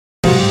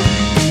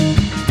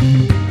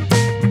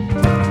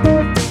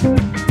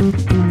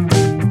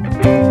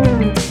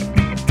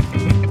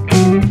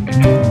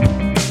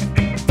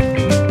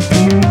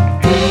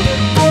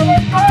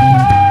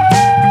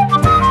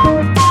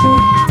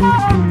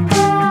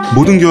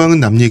모든 교양은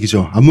남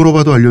얘기죠. 안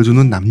물어봐도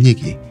알려주는 남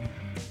얘기.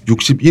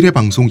 61회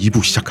방송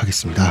 2부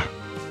시작하겠습니다.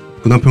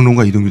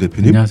 문화평론가 이동규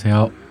대표님.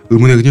 안녕하세요.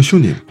 의문의 그녀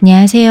시호님.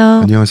 안녕하세요.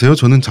 안녕하세요.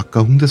 저는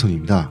작가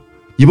홍대선입니다.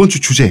 이번 주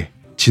주제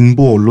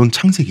진보언론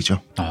창색이죠.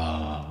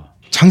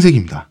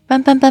 창색입니다.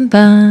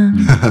 빰빰빰빰.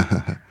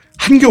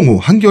 한경호,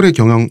 한결의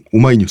경향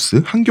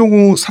오마이뉴스.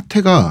 한경호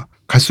사태가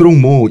갈수록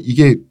뭐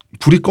이게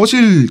불이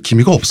꺼질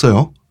기미가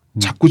없어요.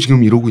 자꾸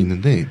지금 이러고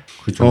있는데.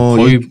 그렇죠.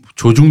 거의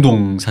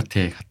조중동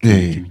사태 같은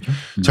느낌이죠.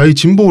 자, 이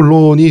진보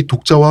언론이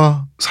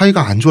독자와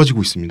사이가 안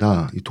좋아지고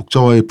있습니다. 이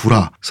독자와의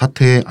불화,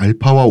 사태의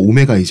알파와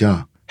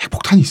오메가이자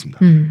핵폭탄이 있습니다.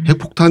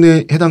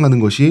 핵폭탄에 해당하는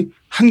것이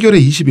한겨레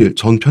 20일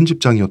전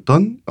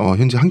편집장이었던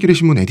현재 한겨레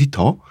신문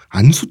에디터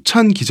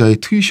안수찬 기자의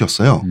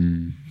트윗이었어요.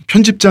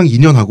 편집장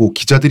 2년하고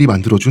기자들이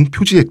만들어준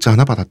표지 액자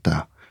하나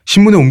받았다.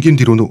 신문에 옮긴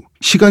뒤로는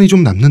시간이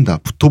좀 남는다.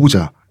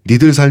 붙어보자.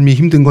 니들 삶이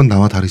힘든 건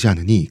나와 다르지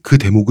않으니 그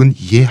대목은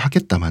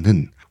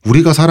이해하겠다마는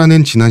우리가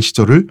살아낸 지난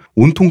시절을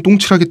온통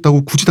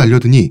똥칠하겠다고 굳이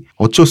달려드니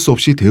어쩔 수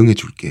없이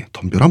대응해줄게.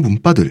 덤벼라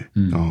문바들.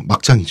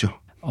 막장이죠.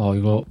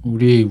 이거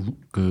우리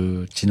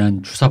그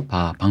지난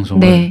주사파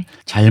방송을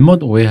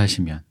잘못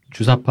오해하시면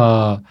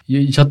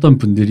주사파이셨던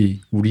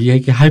분들이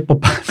우리에게 할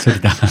법한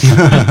소리다.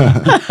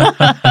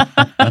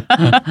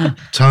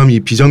 참 이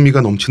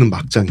비장미가 넘치는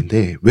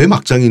막장인데 왜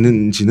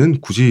막장이는지는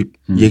굳이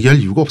얘기할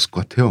이유가 없을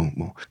것 같아요.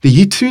 근데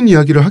이 트윈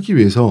이야기를 하기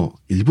위해서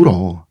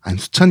일부러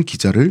안수찬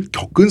기자를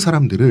겪은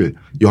사람들을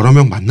여러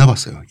명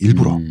만나봤어요.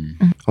 일부러.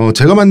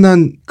 제가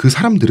만난 그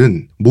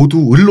사람들은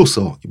모두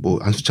을로서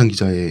안수찬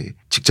기자의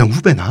직장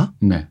후배나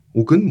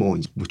혹은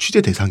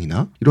취재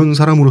대상이나 이런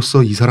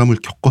사람으로서 이 사람을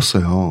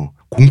겪었어요.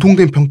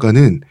 공통된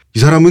평가는 이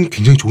사람은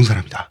굉장히 좋은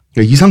사람이다.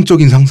 그러니까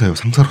이상적인 상사예요.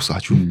 상사로서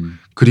아주.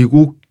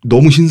 그리고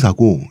너무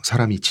신사고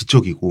사람이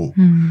지적이고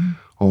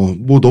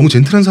너무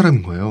젠틀한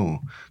사람인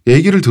거예요.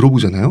 얘기를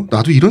들어보잖아요.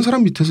 나도 이런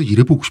사람 밑에서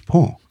일해보고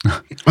싶어.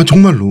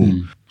 정말로.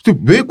 근데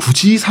왜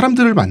굳이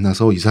사람들을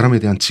만나서 이 사람에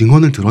대한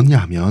증언을 들었냐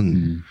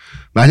하면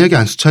만약에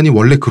안수찬이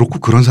원래 그렇고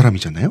그런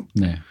사람이잖아요.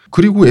 네.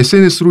 그리고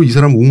SNS로 이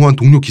사람 옹호한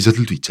동료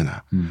기자들도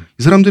있잖아.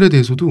 이 사람들에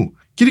대해서도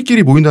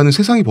끼리끼리 모인다는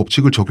세상의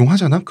법칙을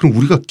적용하잖아. 그럼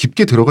우리가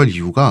깊게 들어갈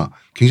이유가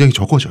굉장히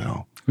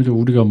적어져요. 그죠.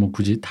 우리가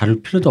굳이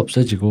다룰 필요도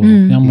없어지고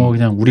그냥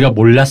우리가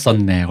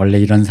몰랐었네. 원래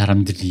이런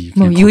사람들이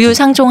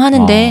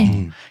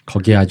유유상종하는데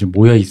거기에 아주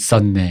모여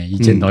있었네.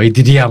 이제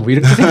너희들이야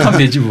이렇게 생각하면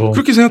되지 뭐.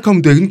 그렇게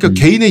생각하면 돼. 그러니까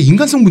개인의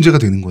인간성 문제가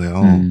되는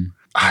거예요.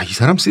 이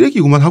사람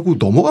쓰레기구만 하고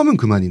넘어가면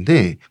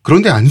그만인데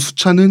그런데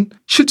안수찬은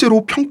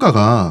실제로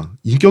평가가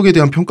인격에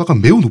대한 평가가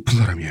매우 높은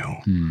사람이에요.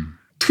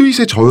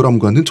 트윗의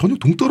저열함과는 전혀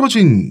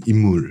동떨어진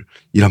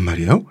인물이란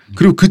말이에요.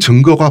 그리고 그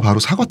증거가 바로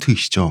사과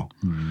트윗이죠.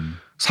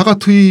 사과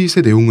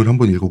트윗의 내용을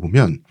한번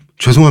읽어보면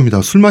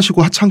죄송합니다. 술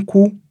마시고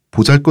하찮고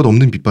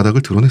보잘것없는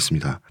밑바닥을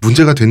드러냈습니다.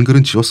 문제가 된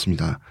글은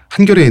지웠습니다.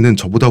 한겨레에는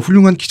저보다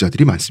훌륭한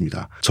기자들이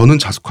많습니다. 저는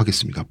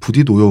자숙하겠습니다.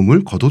 부디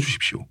노여움을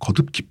거둬주십시오.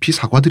 거듭 깊이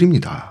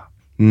사과드립니다.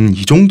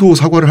 이 정도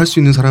사과를 할 수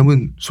있는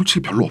사람은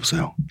솔직히 별로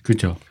없어요.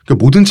 그렇죠.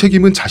 그러니까 모든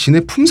책임은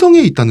자신의 품성에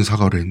있다는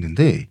사과를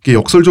했는데 이게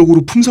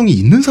역설적으로 품성이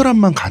있는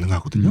사람만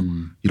가능하거든요.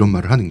 이런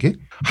말을 하는 게.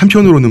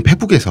 한편으로는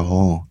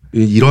페북에서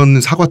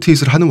이런 사과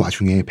트윗을 하는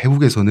와중에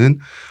페북에서는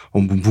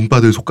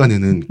문바들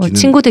솎아내는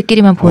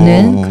친구들끼리만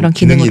보는 그런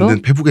기능이 기능으로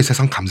있는 페북의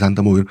세상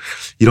감사한다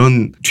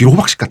이런 뒤로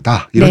호박씨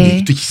같다 이런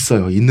얘기도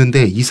있어요.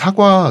 있는데 이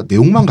사과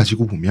내용만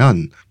가지고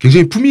보면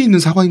굉장히 품위 있는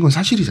사과인 건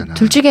사실이잖아.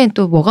 둘 중에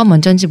또 뭐가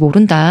먼저인지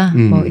모른다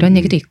이런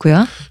얘기도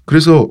있고요.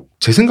 그래서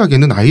제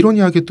생각에는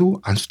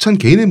아이러니하게도 안수찬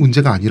개인의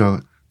문제가 아니라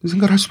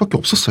생각을 할 수밖에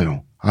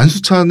없었어요.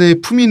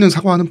 안수찬의 품위 있는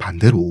사과와는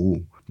반대로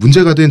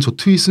문제가 된 저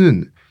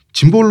트윗은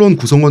진보언론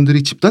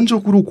구성원들이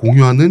집단적으로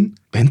공유하는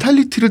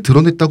멘탈리티를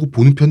드러냈다고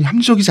보는 편이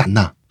합리적이지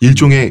않나.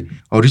 일종의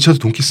리처드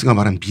돈키스가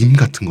말한 밈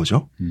같은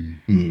거죠.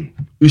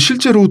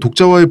 실제로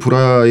독자와의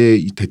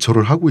불화에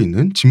대처를 하고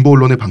있는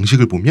진보언론의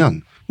방식을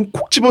보면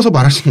콕 집어서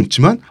말할 수는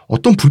없지만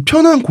어떤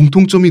불편한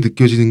공통점이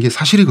느껴지는 게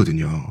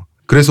사실이거든요.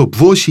 그래서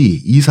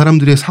무엇이 이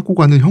사람들의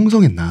사고관을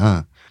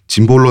형성했나,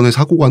 진보언론의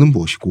사고관은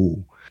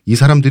무엇이고 이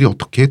사람들이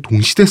어떻게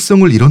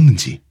동시대성을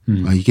잃었는지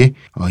이게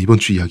이번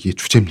주 이야기의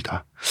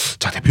주제입니다.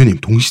 자, 대표님,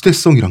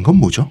 동시대성이란 건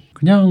뭐죠?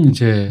 그냥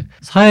이제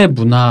사회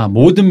문화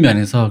모든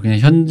면에서 그냥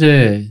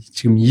현재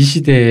지금 이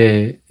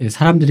시대에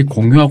사람들이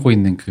공유하고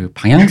있는 그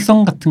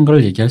방향성 같은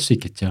걸 얘기할 수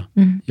있겠죠.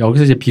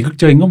 여기서 이제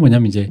비극적인 건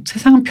뭐냐면 이제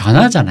세상은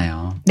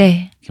변하잖아요.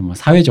 네.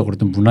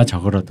 사회적으로든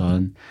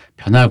문화적으로든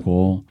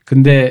변하고,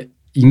 근데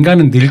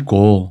인간은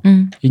늙고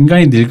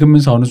인간이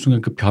늙으면서 어느 순간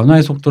그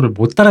변화의 속도를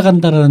못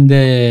따라간다는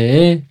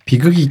데에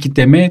비극이 있기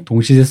때문에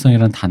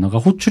동시대성이라는 단어가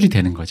호출이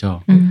되는 거죠.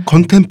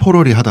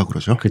 컨템포러리하다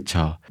그러죠.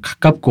 그렇죠.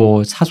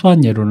 가깝고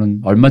사소한 예로는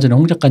얼마 전에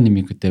홍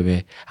작가님이 그때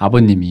왜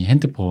아버님이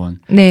핸드폰,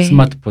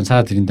 스마트폰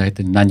사다 드린다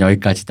했더니 난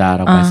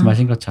여기까지다라고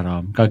말씀하신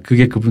것처럼, 그러니까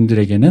그게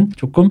그분들에게는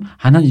조금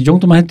난 이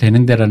정도만 해도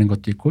되는데라는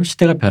것도 있고,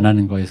 시대가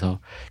변하는 거에서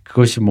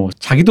그것이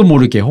자기도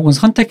모르게 혹은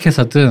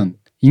선택해서든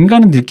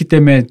인간은 늙기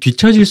때문에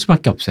뒤처질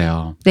수밖에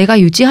없어요.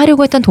 내가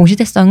유지하려고 했던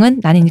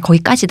동시대성은 나는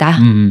거기까지다.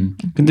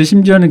 근데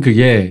심지어는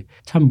그게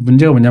참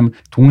문제가 뭐냐면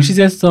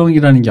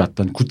동시대성이라는 게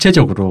어떤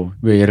구체적으로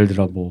왜 예를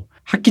들어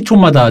학기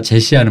초마다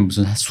제시하는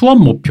무슨 수업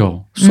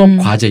목표, 수업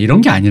과제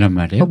이런 게 아니란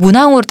말이에요.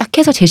 문항으로 딱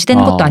해서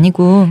제시되는 것도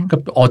아니고.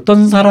 그러니까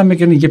어떤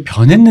사람에게는 이게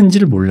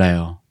변했는지를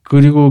몰라요.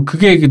 그리고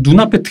그게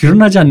눈앞에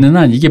드러나지 않는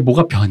한 이게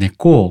뭐가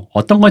변했고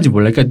어떤 건지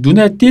몰라요. 그러니까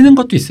눈에 띄는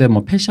것도 있어요.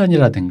 뭐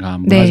패션이라든가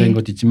문화적인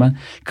것도 있지만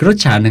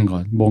그렇지 않은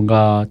것,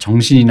 뭔가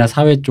정신이나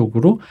사회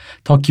쪽으로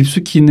더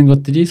깊숙이 있는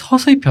것들이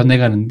서서히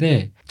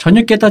변해가는데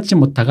전혀 깨닫지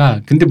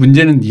못하가 근데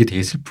문제는 이게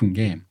되게 슬픈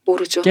게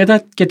모르죠.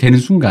 깨닫게 되는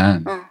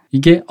순간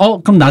이게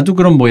그럼 나도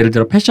그럼 뭐 예를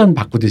들어 패션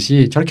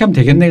바꾸듯이 저렇게 하면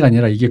되겠네가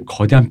아니라 이게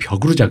거대한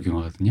벽으로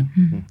작용하거든요.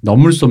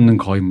 넘을 수 없는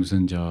거의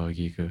무슨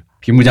저기 그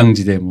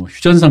비무장지대 뭐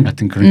휴전선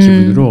같은 그런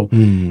기분으로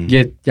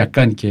이게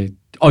약간 이렇게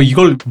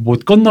이걸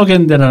못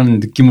건너겠는데라는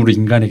느낌으로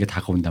인간에게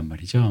다가온단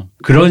말이죠.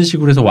 그런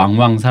식으로 해서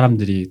왕왕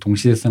사람들이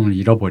동시대성을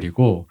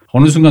잃어버리고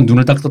어느 순간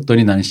눈을 딱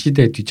떴더니 나는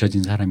시대에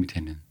뒤처진 사람이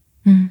되는.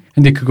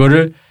 근데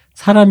그거를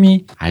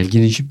사람이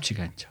알기는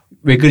쉽지가 않죠.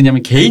 왜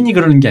그러냐면 개인이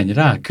그러는 게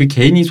아니라 그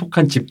개인이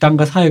속한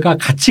집단과 사회가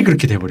같이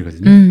그렇게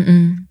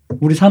돼버리거든요.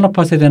 우리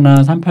산업화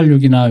세대나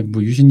 386이나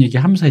뭐 유신 얘기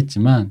하면서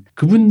했지만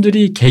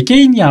그분들이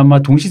개개인이 아마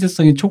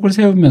동시대성의 촉을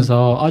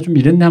세우면서 좀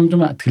이랬네 하면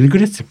좀 덜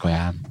그랬을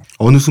거야.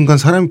 어느 순간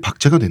사람이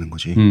박제가 되는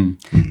거지.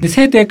 근데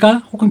세대가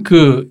혹은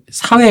그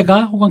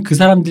사회가 혹은 그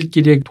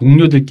사람들끼리의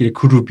동료들끼리의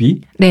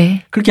그룹이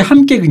그렇게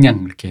함께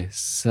그냥 이렇게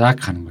싹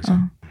가는 거죠.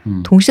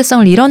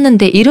 동시대성을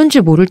잃었는데 잃은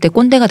줄 모를 때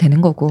꼰대가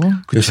되는 거고.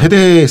 그렇죠.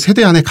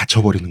 세대 안에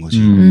갇혀버리는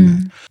거지.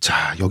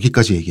 자,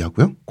 여기까지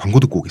얘기하고요. 광고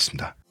듣고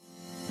오겠습니다.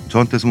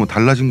 저한테서 뭐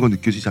달라진 거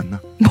느껴지지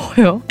않나?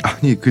 뭐요?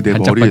 아니 그 내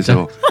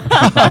머리에서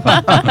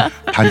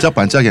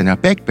반짝반짝이 아니라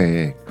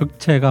빽빽.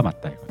 흑채가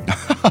맞다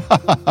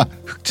이거.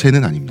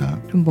 흑채는 아닙니다.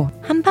 그럼 뭐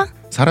한방?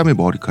 사람의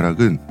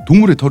머리카락은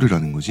동물의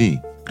털이라는 거지.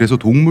 그래서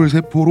동물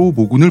세포로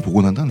모근을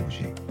복원한다는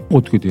거지.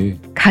 어떻게 돼?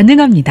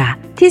 가능합니다.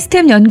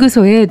 티스템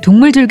연구소의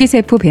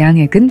동물줄기세포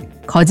배양액은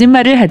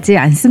거짓말을 하지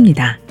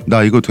않습니다.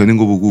 나 이거 되는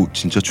거 보고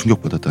진짜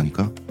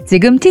충격받았다니까.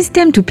 지금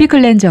티스템 두피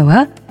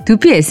클렌저와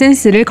두피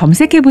에센스를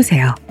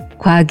검색해보세요.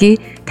 과학이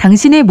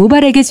당신의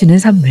모발에게 주는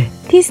선물,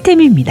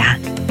 티스템입니다.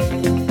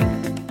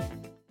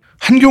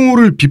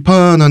 한경호를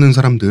비판하는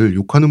사람들,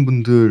 욕하는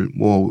분들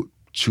뭐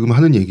지금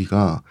하는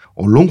얘기가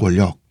언론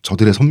권력,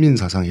 저들의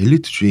선민사상,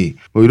 엘리트주의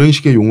뭐 이런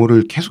식의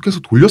용어를 계속해서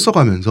돌려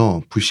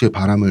써가면서 불시에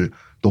바람을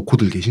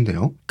넣고들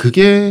계신데요.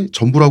 그게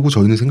전부라고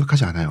저희는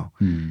생각하지 않아요.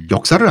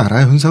 역사를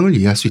알아야 현상을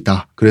이해할 수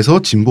있다. 그래서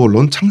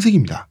진보언론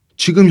창색입니다.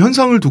 지금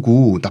현상을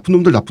두고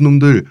나쁜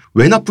놈들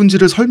왜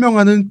나쁜지를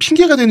설명하는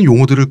핑계가 되는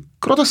용어들을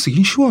끌어다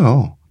쓰긴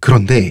쉬워요.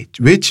 그런데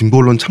왜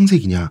진보언론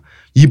창색이냐.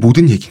 이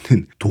모든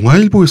얘기는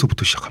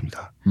동아일보에서부터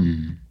시작합니다.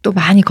 또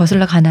많이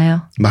거슬러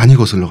가나요? 많이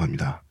거슬러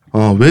갑니다.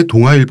 왜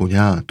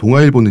동아일보냐.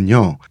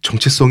 동아일보는요.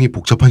 정체성이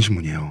복잡한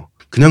신문이에요.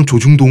 그냥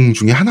조중동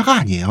중에 하나가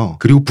아니에요.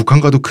 그리고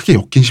북한과도 크게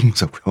엮인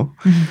신문사고요.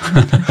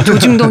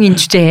 조중동인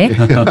주제에.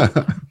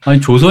 아니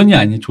조선이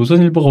아니에요.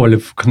 조선일보가 원래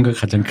북한과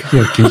가장 크게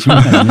엮인 신문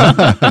아니에요?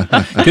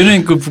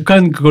 걔는 그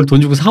북한 그걸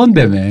돈 주고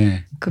사온다며.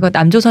 그거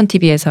남조선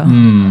TV에서.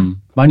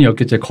 많이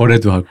엮였지.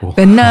 거래도 하고.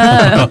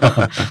 맨날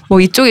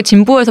뭐 이쪽에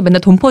진보에서 맨날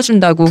돈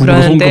퍼준다고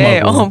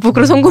그러는데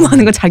북으로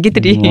송금하는 거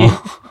자기들이.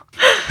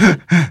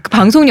 그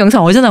방송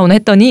영상 어디서 나오나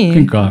했더니.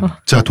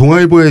 그러니까. 자,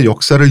 동아일보의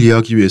역사를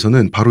이해하기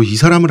위해서는 바로 이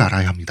사람을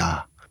알아야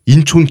합니다.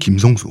 인촌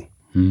김성수.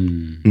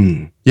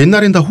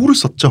 옛날엔 다 호를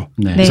썼죠.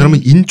 네. 이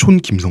사람은 인촌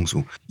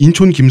김성수.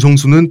 인촌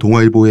김성수는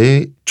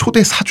동아일보의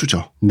초대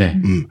사주죠. 네.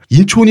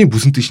 인촌이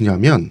무슨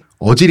뜻이냐면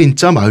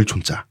어질인자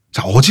마을촌자.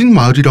 자, 어진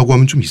마을이라고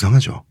하면 좀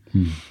이상하죠.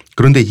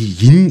 그런데 이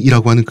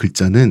인이라고 하는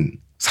글자는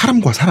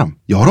사람과 사람,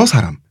 여러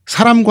사람,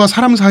 사람과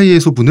사람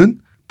사이에서 부는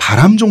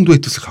바람 정도의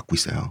뜻을 갖고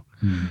있어요.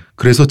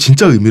 그래서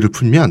진짜 의미를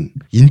풀면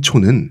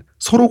인촌은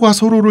서로가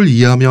서로를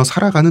이해하며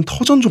살아가는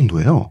터전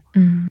정도예요.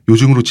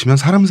 요즘으로 치면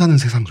사람 사는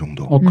세상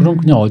정도. 그럼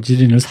그냥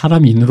어지린을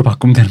사람 인으로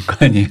바꾸면 되는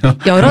거 아니에요?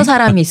 여러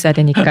사람이 있어야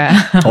되니까.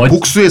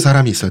 복수의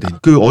사람이 있어야 되니까.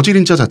 그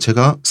어지린자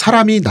자체가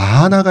사람이 나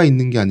하나가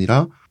있는 게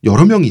아니라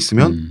여러 명이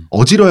있으면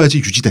어지러야지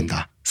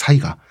유지된다.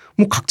 사이가.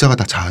 뭐 각자가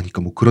다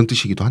자아니까 뭐 그런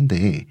뜻이기도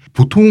한데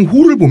보통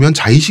호를 보면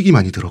자의식이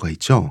많이 들어가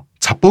있죠.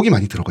 자뻑이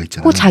많이 들어가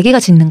있잖아요. 호 자기가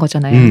짓는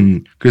거잖아요.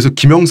 그래서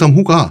김영삼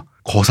호가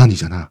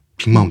거산이잖아.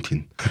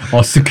 빅마운틴.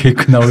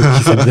 어스케이크 나올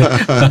기세인데.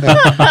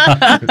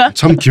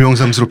 참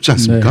김영삼스럽지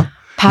않습니까? 네.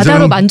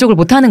 바다로 만족을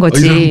못하는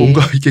거지. 이 사람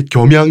뭔가 이렇게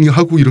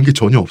겸양하고 이런 게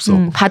전혀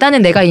없어.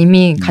 바다는 내가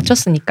이미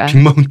갇혔으니까.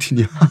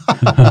 빅마운틴이야.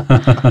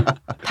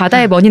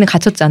 바다의 머니는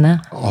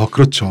갇혔잖아.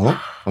 그렇죠.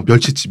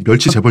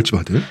 멸치 재벌집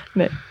아들.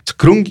 네.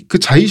 그런 그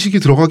자의식이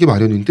들어가기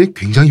마련인데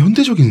굉장히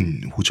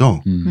현대적인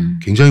호죠.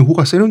 굉장히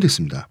호가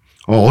세련됐습니다.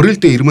 어릴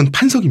때 이름은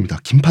판석입니다.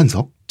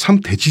 김판석. 참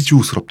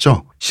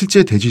대지주스럽죠.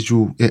 실제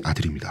대지주의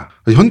아들입니다.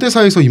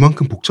 현대사에서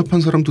이만큼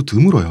복잡한 사람도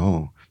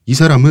드물어요. 이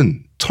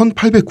사람은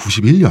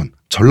 1891년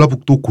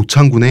전라북도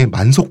고창군의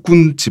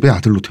만석군 집의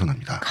아들로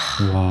태어납니다.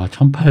 와,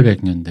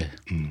 1800년대.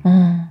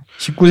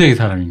 19세기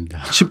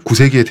사람입니다.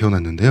 19세기에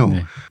태어났는데요.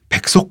 네.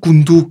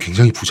 백석군도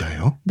굉장히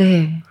부자예요.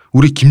 네.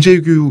 우리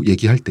김재규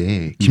얘기할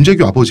때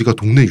김재규 아버지가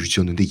동네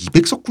유지였는데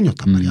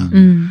 200석군이었단 말이야.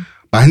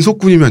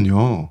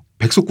 만석군이면요.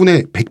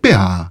 백석군의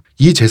 100배야.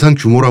 이 재산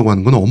규모라고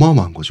하는 건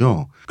어마어마한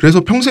거죠. 그래서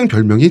평생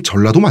별명이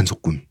전라도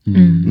만석군.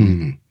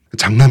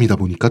 장남이다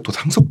보니까 또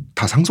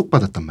다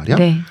상속받았단 말이야.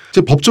 네.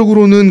 이제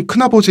법적으로는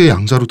큰아버지의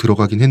양자로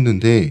들어가긴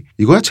했는데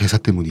이거야 제사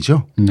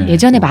때문이죠. 네.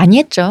 예전에 많이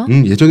했죠.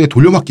 예전에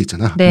돌려막기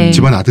있잖아. 네.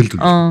 집안 아들들.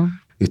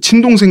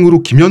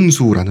 친동생으로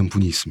김현수라는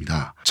분이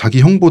있습니다.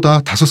 자기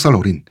형보다 5살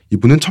어린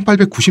이분은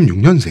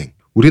 1896년생.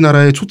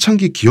 우리나라의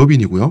초창기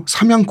기업인이고요.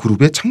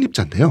 삼양그룹의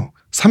창립자인데요.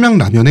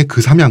 삼양라면의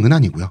그 삼양은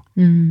아니고요.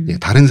 예,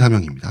 다른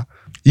삼양입니다.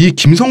 이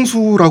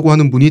김성수라고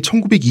하는 분이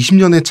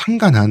 1920년에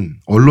창간한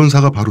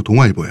언론사가 바로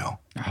동아일보예요.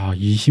 아,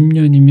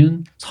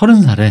 20년이면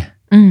 30살에.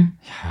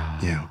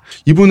 예.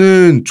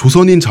 이분은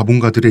조선인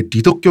자본가들의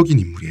리더격인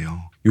인물이에요.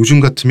 요즘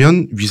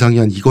같으면 위상이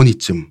한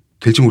이건희쯤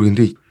될지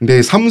모르겠는데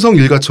근데 삼성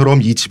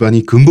일가처럼 이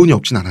집안이 근본이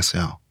없진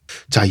않았어요.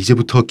 자,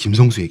 이제부터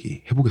김성수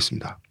얘기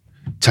해보겠습니다.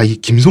 자, 이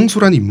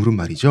김성수라는 인물은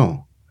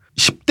말이죠.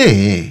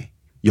 10대에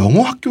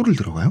영어 학교를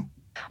들어가요.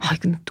 아,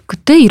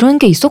 그때 이런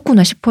게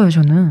있었구나 싶어요,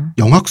 저는.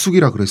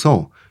 영학숙이라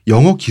그래서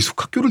영어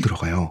기숙학교를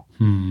들어가요.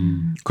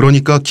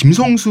 그러니까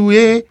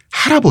김성수의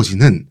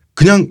할아버지는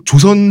그냥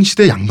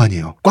조선시대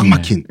양반이에요. 꽉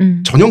막힌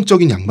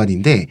전형적인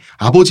양반인데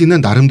아버지는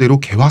나름대로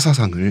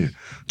개화사상을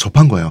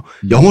접한 거예요.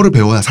 영어를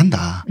배워야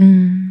산다.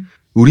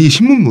 우리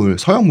신문물,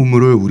 서양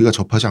문물을 우리가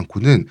접하지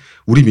않고는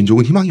우리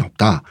민족은 희망이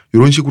없다.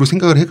 이런 식으로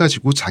생각을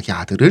해가지고 자기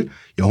아들을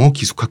영어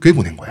기숙학교에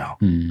보낸 거예요.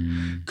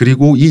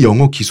 그리고 이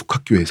영어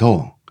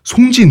기숙학교에서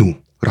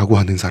송진우라고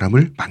하는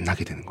사람을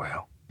만나게 되는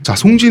거예요. 자,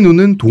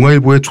 송진우는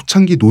동아일보의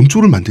초창기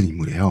논조를 만든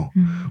인물이에요.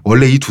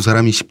 원래 이 두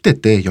사람이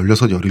 10대 때 16,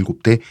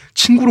 17대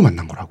친구로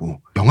만난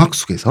거라고.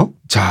 영학숙에서.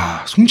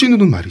 자,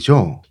 송진우는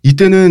말이죠.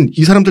 이때는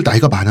이 사람들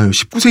나이가 많아요.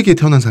 19세기에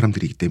태어난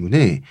사람들이기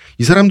때문에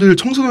이 사람들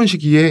청소년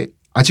시기에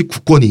아직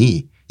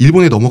국권이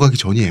일본에 넘어가기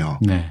전이에요.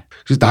 네.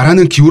 그래서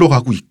나라는 기울어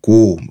가고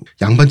있고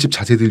양반집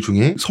자제들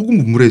중에 서구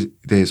문물에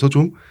대해서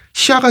좀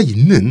시야가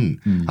있는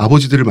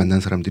아버지들을 만난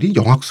사람들이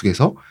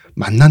영학숙에서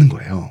만나는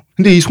거예요.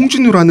 근데 이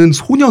송진우라는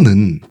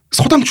소녀는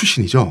서당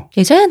출신이죠.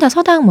 예전엔 다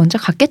서당 먼저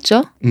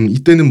갔겠죠.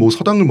 이때는 뭐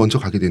서당을 먼저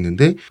가게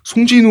됐는데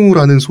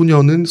송진우라는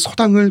소녀는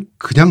서당을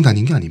그냥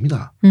다닌 게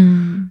아닙니다.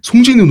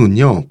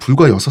 송진우는요.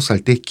 불과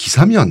 6살 때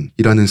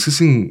기사면이라는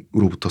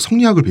스승으로부터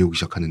성리학을 배우기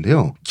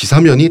시작하는데요.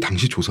 기사면이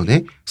당시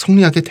조선의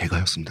성리학의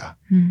대가였습니다.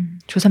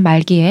 조선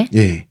말기에?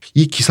 예.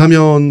 이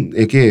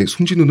기사면에게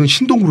송진우는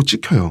신동으로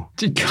찍혀요.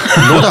 찍혀.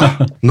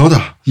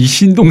 너다. 이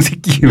신동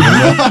새끼.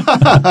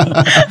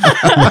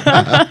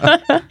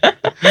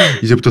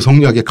 이제부터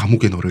성리학의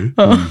감옥에 너를.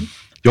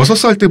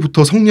 6살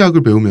때부터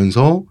성리학을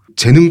배우면서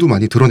재능도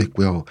많이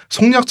드러냈고요.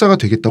 성리학자가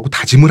되겠다고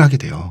다짐을 하게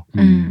돼요.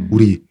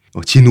 우리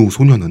진우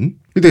소녀는.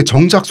 근데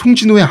정작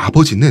송진우의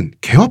아버지는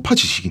개화파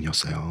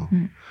지식인이었어요.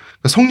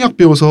 그러니까 성리학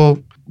배워서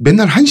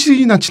맨날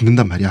한시나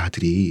짓는단 말이야,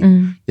 아들이.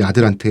 이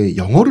아들한테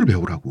영어를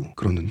배우라고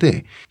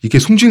그러는데 이게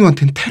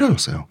송진우한테는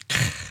테러였어요.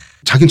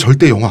 자기는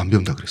절대 영어 안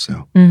배운다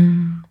그랬어요.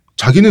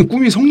 자기는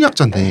꿈이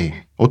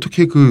성리학자인데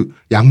어떻게 그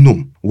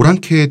양놈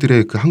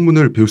오랑캐들의 그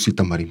학문을 배울 수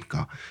있단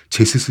말입니까?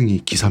 제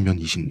스승이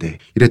기사면이신데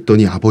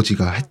이랬더니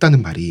아버지가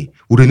했다는 말이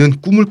우리는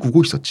꿈을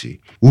꾸고 있었지.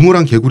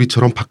 우물한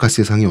개구리처럼 바깥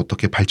세상이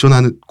어떻게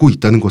발전하고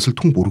있다는 것을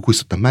통 모르고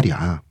있었단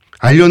말이야.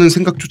 알려는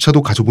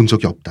생각조차도 가져본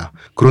적이 없다.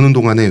 그러는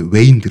동안에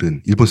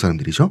외인들은 일본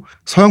사람들이죠.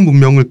 서양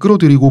문명을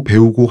끌어들이고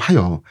배우고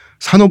하여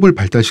산업을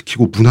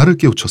발달시키고 문화를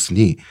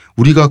깨우쳤으니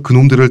우리가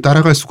그놈들을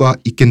따라갈 수가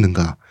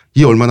있겠는가.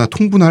 이 얼마나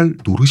통분할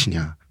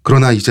노릇이냐.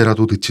 그러나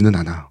이제라도 늦지는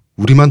않아.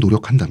 우리만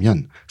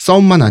노력한다면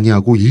싸움만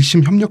아니하고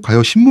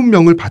일심협력하여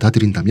신문명을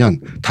받아들인다면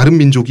다른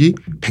민족이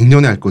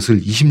 100년에 할 것을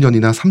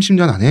 20년이나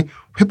 30년 안에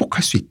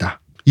회복할 수 있다.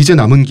 이제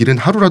남은 길은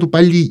하루라도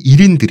빨리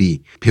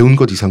일인들이 배운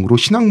것 이상으로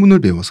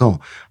신학문을 배워서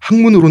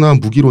학문으로나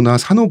무기로나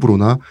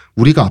산업으로나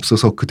우리가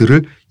앞서서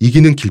그들을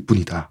이기는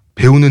길뿐이다.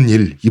 배우는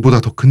일,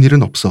 이보다 더 큰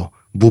일은 없어.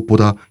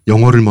 무엇보다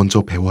영어를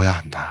먼저 배워야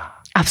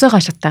한다.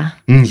 앞서가셨다.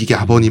 이게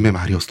아버님의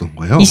말이었던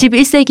거예요.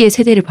 21세기의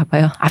세대를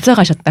봐봐요.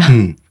 앞서가셨다.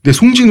 근데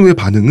송진우의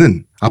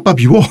반응은 아빠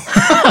미워.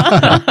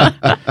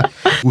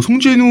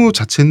 송진우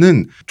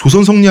자체는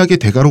조선 성리학의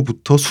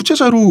대가로부터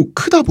수제자로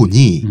크다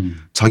보니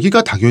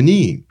자기가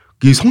당연히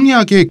이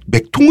성리학의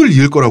맥통을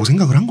이을 거라고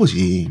생각을 한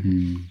거지.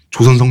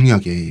 조선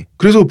성리학에.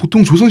 그래서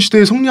보통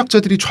조선시대의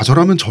성리학자들이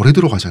좌절하면 절에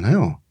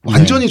들어가잖아요.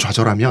 완전히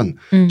좌절하면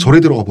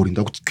절에 들어가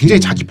버린다고. 굉장히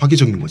자기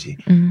파괴적인 거지.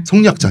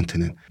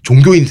 성리학자한테는.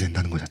 종교인이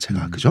된다는 것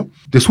자체가. 그죠?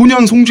 근데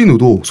소년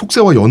송진우도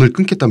속세와 연을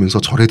끊겠다면서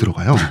절에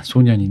들어가요.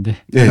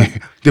 소년인데. 네.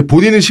 근데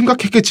본인은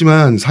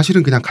심각했겠지만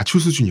사실은 그냥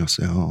가출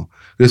수준이었어요.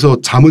 그래서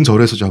잠은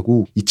절에서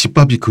자고 이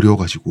집밥이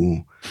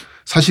그리워가지고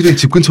사실은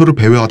집 근처를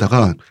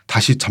배회하다가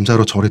다시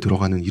잠자러 절에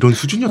들어가는 이런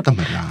수준이었단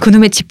말이야.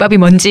 그놈의 집밥이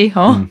뭔지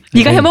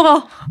네가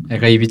해먹어.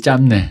 애가 입이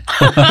짧네.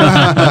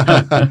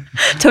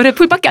 절에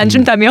풀밖에 안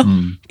준다며.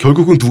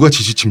 결국은 누가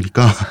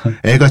지지칩니까?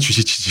 애가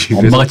지지치지.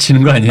 엄마가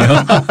치는 거 아니에요?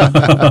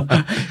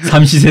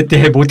 삼시세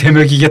때 못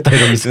해먹이겠다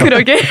이러면서.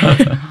 그러게.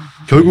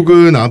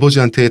 결국은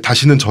아버지한테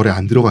다시는 절에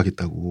안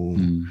들어가겠다고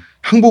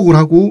항복을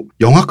하고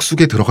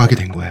영학숙에 들어가게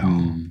된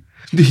거예요.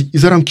 근데 이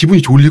사람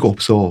기분이 좋을 리가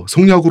없어.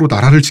 성리학으로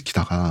나라를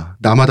지키다가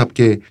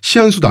남아답게 시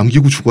한 수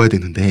남기고 죽어야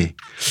되는데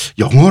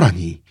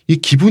영어라니. 이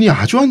기분이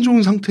아주 안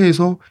좋은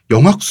상태에서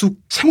영학숙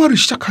생활을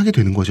시작하게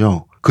되는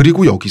거죠.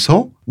 그리고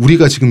여기서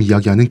우리가 지금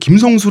이야기하는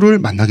김성수를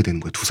만나게 되는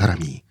거예요. 두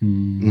사람이.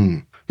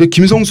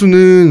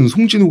 김성수는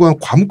송진우가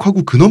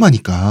과묵하고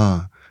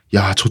근엄하니까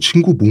야, 저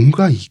친구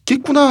뭔가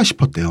있겠구나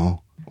싶었대요.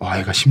 와,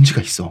 얘가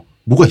심지가 있어.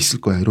 뭐가 있을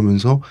거야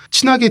이러면서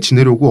친하게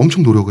지내려고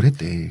엄청 노력을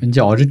했대. 왠지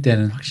어릴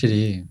때는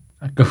확실히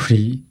아까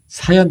우리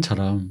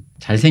사연처럼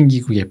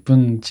잘생기고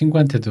예쁜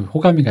친구한테도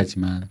호감이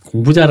가지만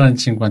공부 잘하는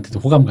친구한테도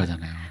호감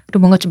가잖아요.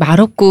 그리고 뭔가 좀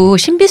말없고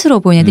신비스러워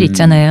보이는 애들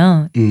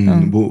있잖아요.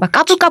 뭐 막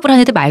까불까불한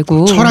애들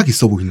말고 철학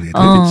있어 보이는 애들.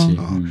 그렇지.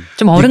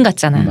 좀 어른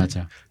같잖아.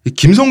 맞아.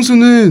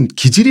 김성수는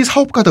기질이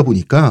사업가다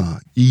보니까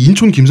이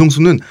인촌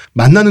김성수는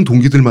만나는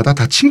동기들마다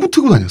다 친구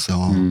트고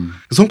다녔어요.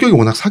 성격이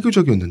워낙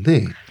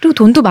사교적이었는데. 그리고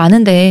돈도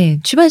많은데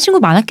주변에 친구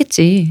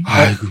많았겠지.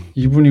 아이고.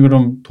 이분이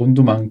그럼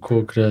돈도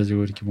많고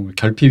그래가지고 이렇게 뭔가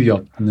결핍이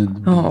없는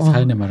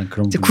사연에 말한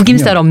그런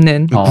구김살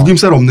없는.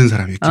 구김살 없는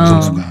사람이에요.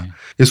 김성수가.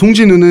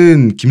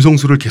 송진우는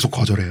김성수를 계속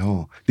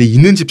거절해요. 근데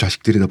있는 집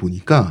자식들이다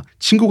보니까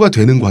친구가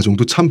되는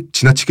과정도 참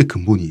지나치게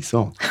근본이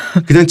있어.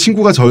 그냥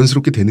친구가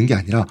자연스럽게 되는 게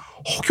아니라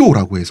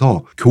허교라고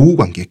해서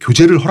교우관계,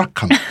 교제를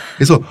허락함.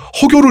 그래서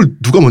허교를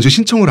누가 먼저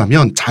신청을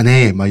하면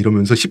자네 막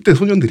이러면서 10대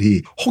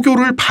소년들이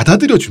허교를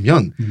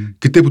받아들여주면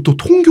그때부터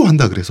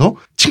통교한다 그래서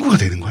친구가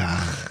되는 거야.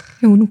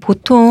 우리는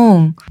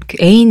보통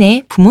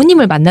애인의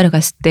부모님을 만나러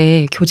갔을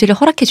때 교제를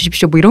허락해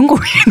주십시오 뭐 이런 거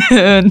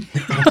외에는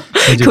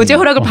교제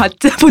허락을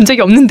받본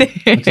적이 없는데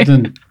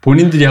어쨌든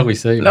본인들이 하고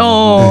있어요.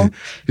 네.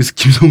 그래서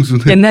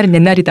김성수는 옛날은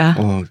옛날이다.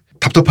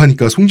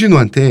 답답하니까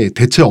송진우한테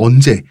대체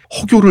언제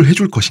허교를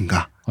해줄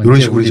것인가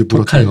이런 식으로 이제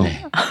물었대요.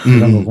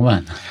 그런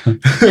거구만.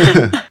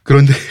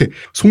 그런데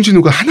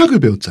송진우가 한학을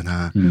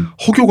배웠잖아.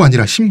 허교가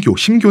아니라 심교.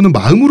 심교는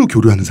마음으로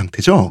교류하는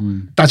상태죠.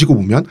 따지고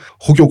보면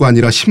허교가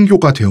아니라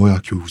심교가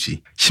되어야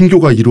교우지.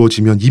 심교가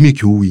이루어지면 이미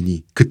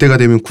교우이니 그때가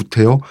되면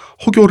구태여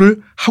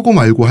허교를 하고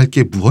말고 할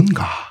게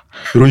무언가.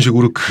 이런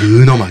식으로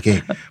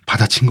근엄하게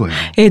받아친 거예요.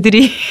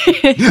 애들이.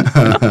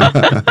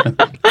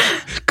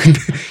 근데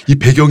이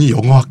배경이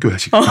영어학교야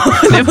지금.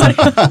 내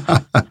말이야.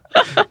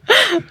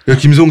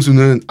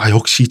 김성수는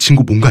역시 이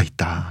친구 뭔가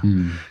있다.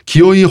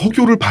 기어이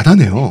허교를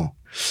받아내요.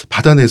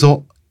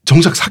 받아내서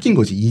정작 사귄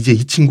거지. 이제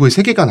이 친구의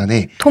세계관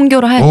안에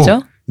통교를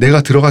하였죠.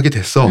 내가 들어가게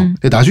됐어.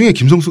 근데 나중에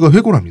김성수가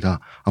회고를 합니다.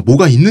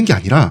 뭐가 있는 게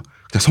아니라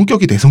그냥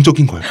성격이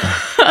내성적인 거였다.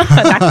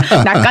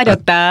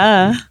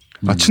 낯가렸다.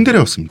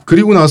 친데레였습니다.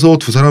 그리고 나서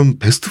두 사람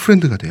베스트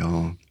프렌드가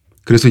돼요.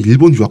 그래서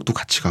일본 유학도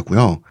같이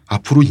가고요.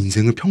 앞으로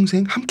인생을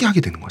평생 함께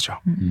하게 되는 거죠.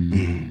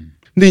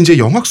 근데 이제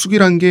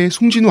영학숙이라는 게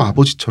송진우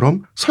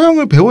아버지처럼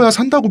서양을 배워야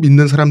산다고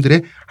믿는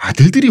사람들의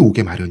아들들이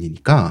오게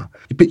마련이니까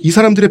이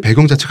사람들의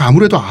배경 자체가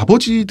아무래도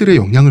아버지들의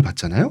영향을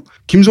받잖아요.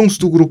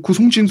 김성수도 그렇고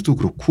송진우도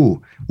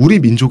그렇고 우리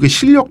민족의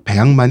실력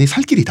배양만이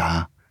살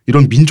길이다.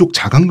 이런 민족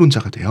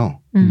자강론자가 돼요.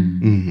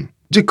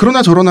 이제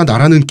그러나 저러나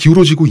나라는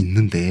기울어지고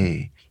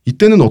있는데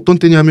이때는 어떤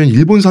때냐면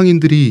일본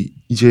상인들이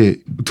이제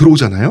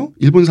들어오잖아요.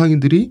 일본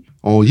상인들이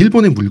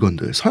일본의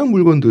물건들, 서양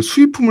물건들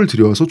수입품을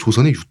들여와서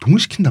조선에 유통을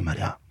시킨단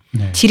말이야.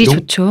 네. 질이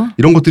좋죠.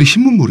 이런 것들이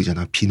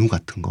신문물이잖아. 비누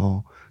같은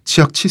거,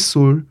 치약,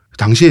 칫솔.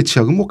 당시의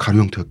치약은 뭐 가루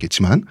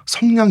형태였겠지만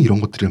성냥 이런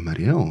것들이란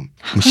말이에요.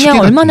 그냥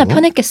얼마나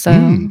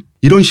편했겠어요.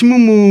 이런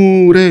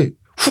신문물에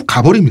훅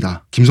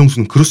가버립니다.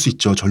 김성수는 그럴 수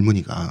있죠.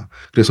 젊은이가.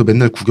 그래서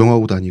맨날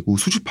구경하고 다니고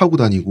수집하고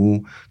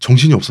다니고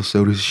정신이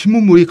없었어요. 그래서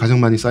신문물이 가장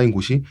많이 쌓인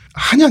곳이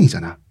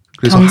한양이잖아.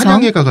 그래서 경성?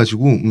 한양에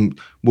가가지고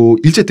뭐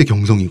일제 때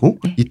경성이고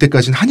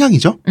이때까지는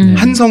한양이죠.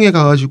 한성에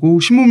가가지고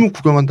신문물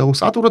구경한다고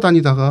싸돌아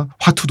다니다가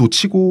화투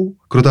놓치고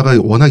그러다가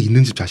워낙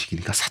있는 집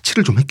자식이니까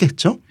사치를 좀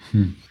했겠죠.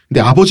 근데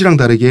아버지랑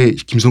다르게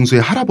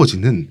김성수의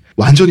할아버지는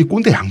완전히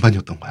꼰대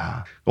양반이었던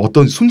거야.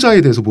 어떤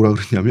손자에 대해서 뭐라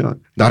그랬냐면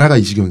나라가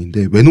이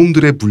지경인데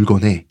외놈들의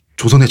물건에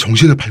조선의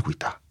정신을 팔고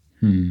있다.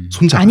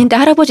 손자. 아닌데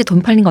할아버지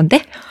돈 팔린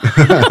건데?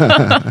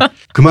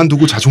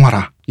 그만두고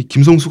자중하라. 이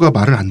김성수가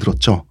말을 안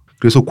들었죠.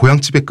 그래서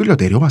고향집에 끌려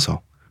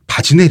내려와서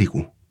바지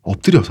내리고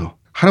엎드려서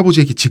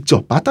할아버지에게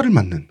직접 빠따를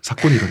맞는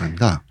사건이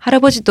일어납니다.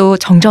 할아버지도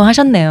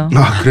정정하셨네요.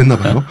 그랬나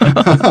봐요.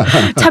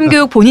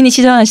 참교육 본인이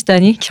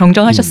시전하시다니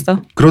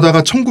정정하셨어.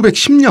 그러다가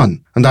 1910년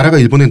나라가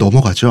일본에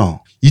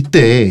넘어가죠.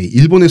 이때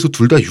일본에서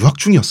둘 다 유학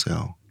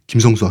중이었어요.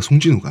 김성수와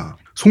송진우가.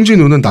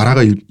 송진우는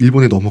나라가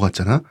일본에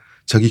넘어갔잖아.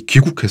 자기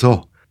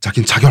귀국해서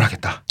자기는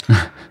자결하겠다.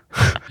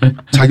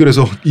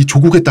 자결해서 이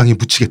조국의 땅에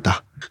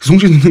묻히겠다.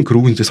 송진우는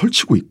그러고 이제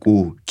설치고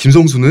있고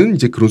김성수는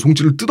이제 그런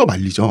송진우를 뜯어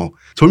말리죠.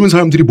 젊은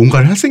사람들이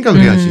뭔가를 할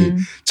생각을 해야지.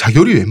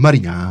 자결이 웬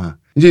말이냐.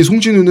 이제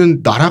송진우는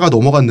나라가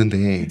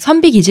넘어갔는데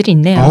선비 기질이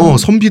있네요.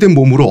 선비된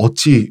몸으로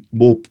어찌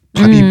뭐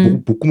밥이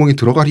목구멍에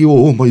들어가리요.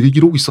 뭐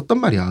이러고 있었단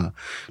말이야.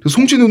 그래서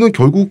송진우는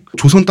결국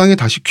조선 땅에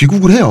다시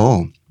귀국을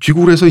해요.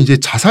 귀국을 해서 이제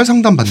자살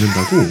상담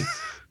받는다고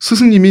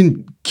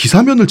스승님인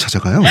기사면을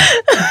찾아가요.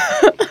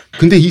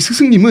 근데 이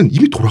스승님은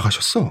이미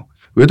돌아가셨어.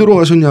 왜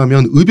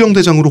돌아가셨냐면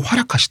의병대장으로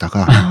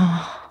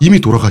활약하시다가 이미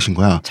돌아가신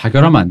거야.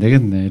 자결하면 안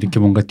되겠네. 이렇게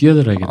뭔가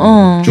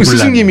뛰어들어야겠네.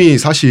 스승님이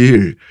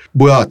사실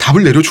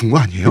답을 내려준 거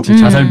아니에요? 그치,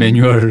 자살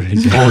매뉴얼을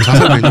이제.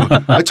 자살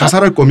매뉴얼.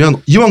 자살할 거면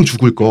이왕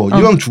죽을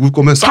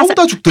거면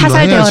싸우다 죽든가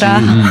해야지.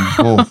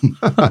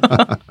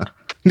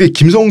 근데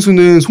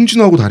김성수는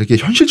송진우하고 다르게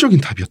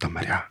현실적인 답이었단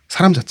말이야.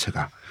 사람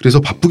자체가.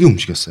 그래서 바쁘게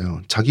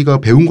움직였어요. 자기가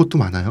배운 것도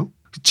많아요.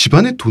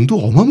 집안에 돈도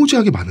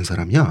어마무지하게 많은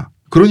사람이야.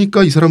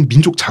 그러니까 이 사람은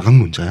민족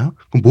자각론자야.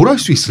 그럼 뭘 할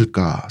수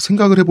있을까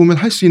생각을 해보면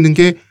할 수 있는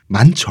게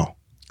많죠.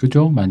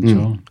 그죠?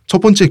 많죠.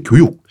 첫 번째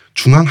교육,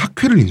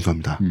 중앙학회를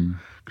인수합니다.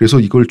 그래서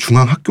이걸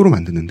중앙학교로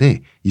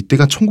만드는데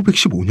이때가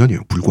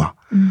 1915년이에요. 불과.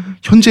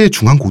 현재의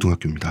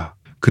중앙고등학교입니다.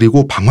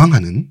 그리고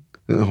방황하는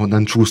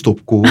난 죽을 수도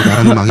없고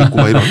나라는 망했고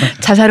막 이런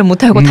자살은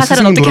못하고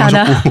타살은 어떻게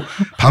하나.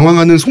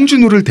 방황하는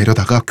송진우를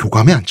데려다가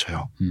교감에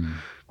앉혀요.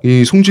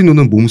 이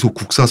송진우는 몸소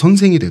국사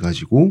선생이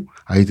돼가지고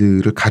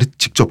아이들을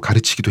직접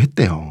가르치기도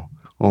했대요.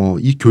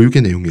 이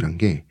교육의 내용이란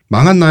게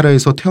망한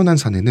나라에서 태어난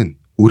사내는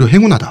오히려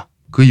행운하다.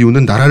 그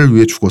이유는 나라를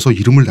위해 죽어서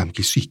이름을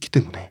남길 수 있기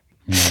때문에.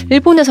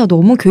 일본에서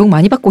너무 교육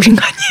많이 받고 오신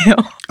거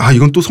아니에요?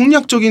 이건 또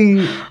성리학적인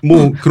그런 게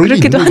있는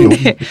그렇기도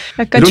한데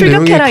약간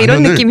출격해라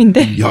이런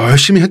느낌인데.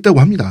 열심히 했다고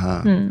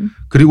합니다.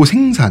 그리고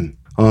생산.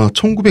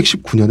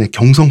 1919년에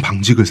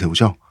경성방직을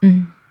세우죠.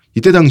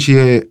 이때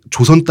당시에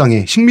조선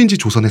땅에 식민지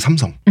조선의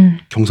삼성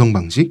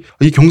경성방직.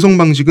 이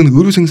경성방직은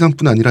의류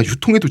생산뿐 아니라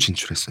유통에도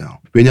진출했어요.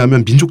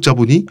 왜냐하면 민족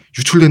자본이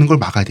유출되는 걸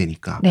막아야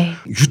되니까. 네.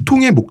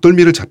 유통에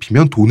목덜미를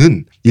잡히면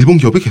돈은 일본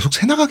기업에 계속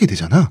새나가게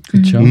되잖아.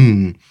 그렇죠.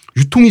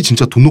 유통이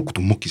진짜 돈 놓고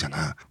돈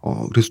먹기잖아.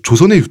 그래서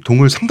조선의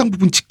유통을 상당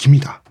부분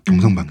지킵니다.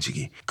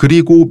 경성방직이.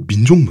 그리고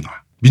민족문화.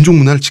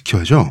 민족문화를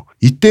지켜야죠.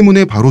 이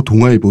때문에 바로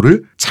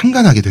동아일보를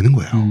창간하게 되는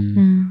거예요.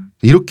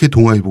 이렇게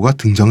동아일보가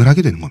등장을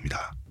하게 되는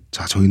겁니다.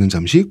 자, 저희는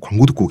잠시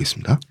광고 듣고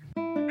오겠습니다.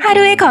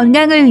 하루의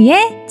건강을 위해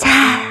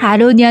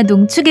아로니아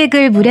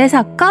농축액을 물에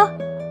섞어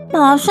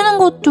마시는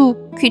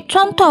것도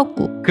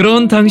귀찮다고.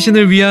 그런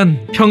당신을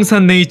위한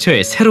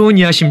평산네이처의 새로운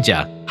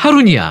야심작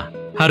하루니아.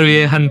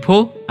 하루에 한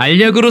포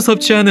알약으로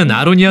섭취하는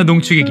아로니아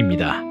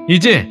농축액입니다.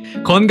 이제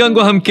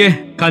건강과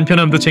함께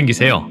간편함도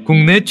챙기세요.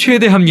 국내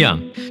최대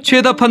함량,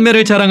 최다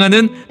판매를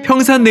자랑하는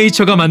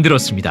평산네이처가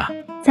만들었습니다.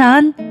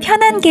 전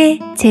편한 게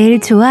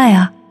제일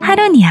좋아요.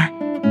 하루니아.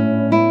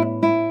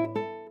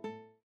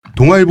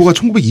 동아일보가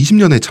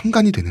 1920년에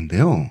창간이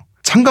되는데요.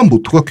 창간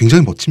모토가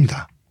굉장히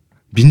멋집니다.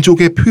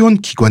 민족의 표현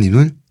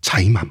기관인을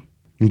자임함.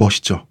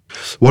 멋있죠.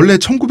 원래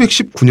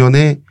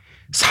 1919년에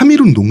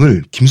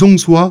 3.1운동을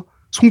김성수와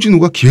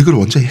송진우가 기획을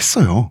먼저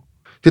했어요.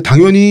 근데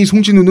당연히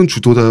송진우는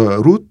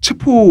주도자로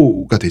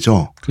체포가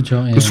되죠.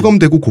 그렇죠. 예.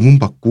 수감되고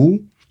고문받고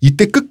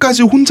이때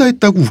끝까지 혼자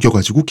했다고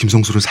우겨가지고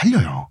김성수를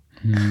살려요.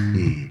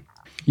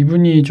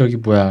 이분이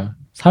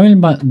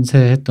 3.1만세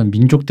했던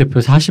민족대표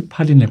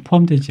 48인에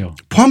포함되죠.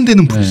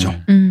 포함되는 분이죠.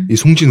 이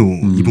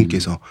송진우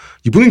이분께서.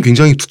 이분은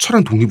굉장히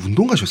투철한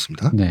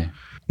독립운동가셨습니다. 네.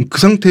 그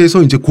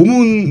상태에서 이제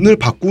고문을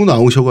받고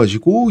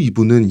나오셔가지고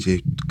이분은 이제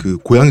그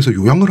고향에서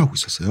요양을 하고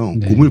있었어요.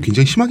 네. 고문을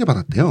굉장히 심하게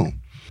받았대요.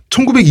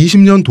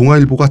 1920년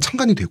동아일보가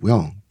창간이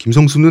되고요.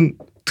 김성수는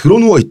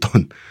드러누워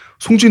있던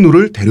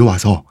송진우를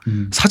데려와서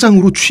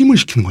사장으로 취임을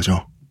시키는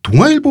거죠.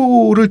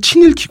 동아일보를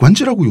친일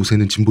기관지라고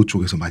요새는 진보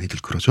쪽에서 많이들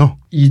그러죠.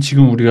 이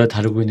지금 우리가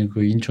다루고 있는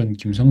그 인천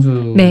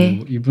김성수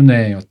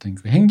이분의 어떤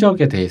그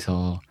행적에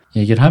대해서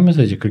얘기를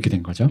하면서 이제 그렇게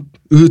된 거죠.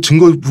 그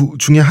증거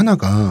중에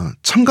하나가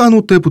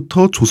창간호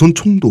때부터 조선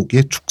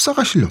총독의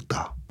축사가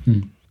실렸다.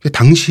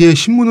 당시에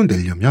신문을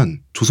내려면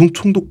조선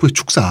총독부의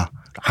축사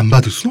안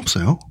받을 수는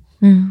없어요.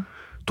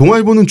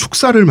 동아일보는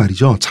축사를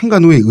말이죠.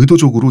 창간호에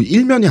의도적으로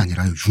 1면이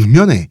아니라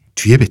 6면에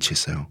뒤에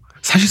배치했어요.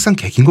 사실상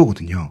개긴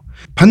거거든요.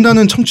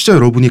 판단은 청취자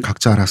여러분이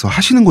각자 알아서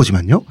하시는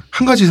거지만요.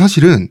 한 가지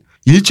사실은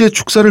일제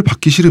축사를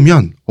받기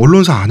싫으면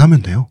언론사 안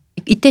하면 돼요.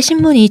 이때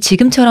신문이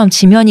지금처럼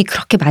지면이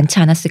그렇게 많지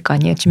않았을 거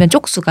아니에요. 지면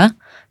쪽수가.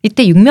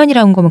 이때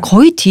 6면이라는 거면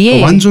거의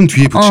뒤에. 완전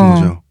뒤에 붙인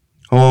거죠.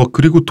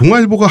 그리고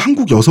동아일보가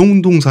한국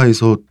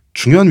여성운동사에서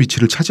중요한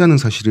위치를 차지하는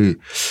사실을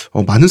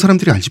많은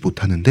사람들이 알지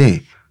못하는데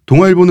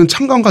동아일보는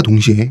창간과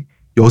동시에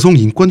여성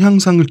인권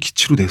향상을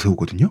기치로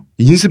내세우거든요.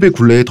 인습의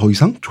굴레에 더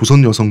이상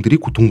조선 여성들이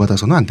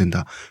고통받아서는 안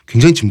된다.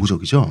 굉장히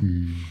진보적이죠.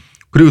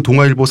 그리고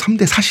동아일보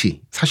 3대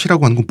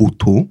사시라고 하는 건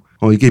모토.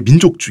 이게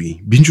민족주의,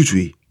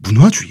 민주주의,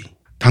 문화주의.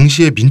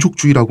 당시에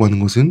민족주의라고 하는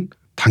것은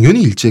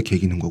당연히 일제에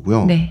개기는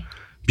거고요. 네.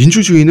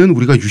 민주주의는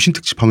우리가 유신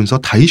특집하면서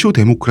다이쇼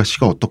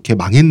데모크라시가 어떻게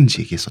망했는지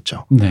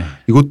얘기했었죠. 네.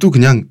 이것도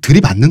그냥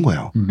들이받는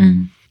거예요.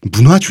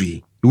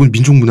 문화주의. 이건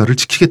민족 문화를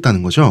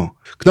지키겠다는 거죠.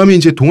 그다음에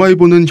이제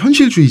동아일보는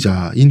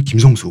현실주의자인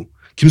김성수는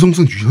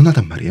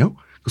유연하단 말이에요.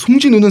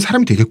 송진우는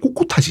사람이 되게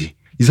꼿꼿하지.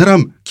 이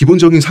사람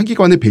기본적인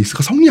사기관의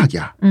베이스가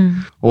성리학이야.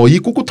 이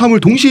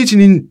꼿꼿함을 동시에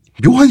지닌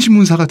묘한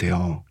신문사가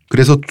돼요.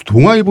 그래서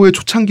동아일보의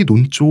초창기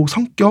논조,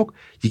 성격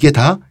이게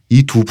다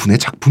이 두 분의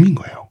작품인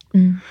거예요.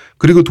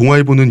 그리고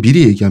동아일보는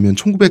미리 얘기하면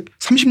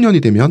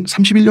 1930년이 되면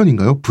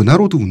 31년인가요?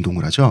 분화로드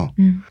운동을 하죠.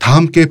 다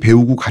함께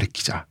배우고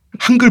가르치자.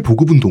 한글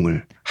보급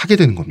운동을 하게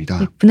되는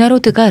겁니다.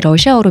 분화로드가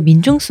러시아어로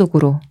민중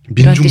속으로.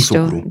 민중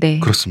속으로. 네.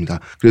 그렇습니다.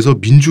 그래서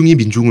민중이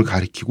민중을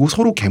가리키고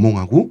서로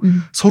계몽하고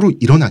서로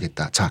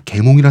일어나겠다. 자,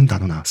 계몽이라는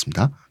단어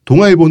나왔습니다.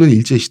 동아일보는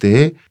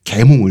일제시대에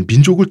계몽을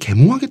민족을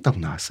계몽하겠다고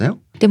나왔어요.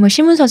 그때 뭐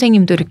신문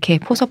선생님도 이렇게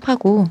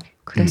포섭하고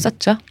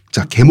그랬었죠.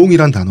 자,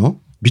 계몽이란 단어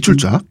밑줄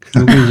쫙.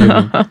 여기 이제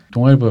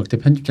동아일보 역대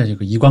편집자지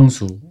그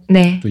이광수도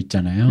네.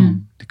 있잖아요.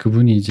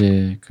 그분이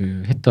이제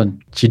그 했던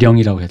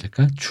지령이라고 해야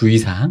될까?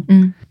 주의사항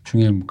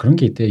중에 뭐 그런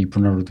게 있대요. 이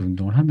분화로드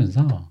운동을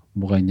하면서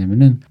뭐가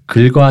있냐면은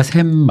글과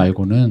셈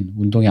말고는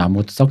운동에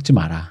아무것도 썩지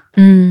마라.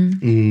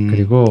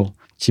 그리고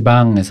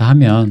지방에서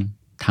하면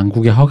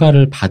당국의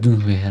허가를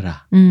받은 후에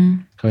해라.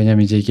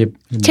 왜냐면 이제 이게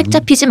책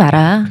잡히지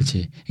마라.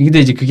 그렇지.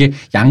 근데 이제 그게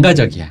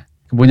양가적이야.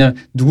 뭐냐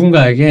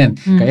누군가에겐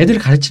그러니까 애들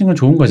가르치는 건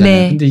좋은 거잖아요.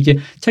 네. 근데 이게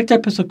책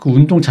잡혀서 그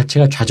운동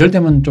자체가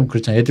좌절되면 좀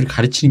그렇잖아요. 애들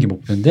가르치는 게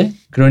목표인데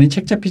그러니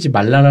책 잡히지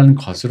말라라는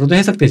것으로도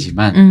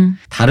해석되지만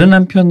다른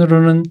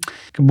한편으로는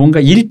뭔가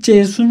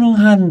일제에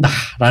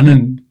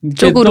순응한다라는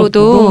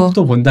쪽으로도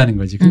또 본다는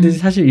거지. 근데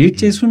사실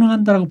일제에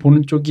순응한다라고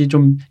보는 쪽이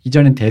좀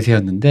이전엔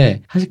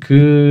대세였는데 사실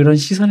그런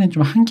시선엔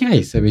좀 한계가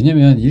있어요.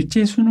 왜냐하면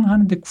일제에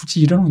순응하는데 굳이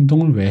이런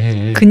운동을 왜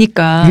해?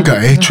 그러니까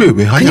애초에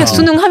왜 하냐? 그냥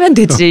순응하면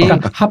되지.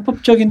 그러니까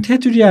합법적인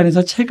테두리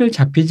안에서 책을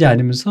잡히지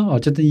않으면서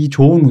어쨌든 이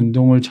좋은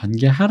운동을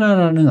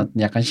전개하라라는 어떤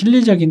약간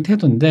실리적인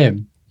태도인데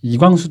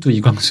이광수도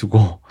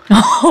이광수고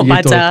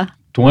맞아.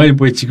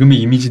 동아일보의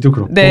지금의 이미지도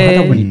그렇고 네.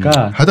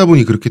 하다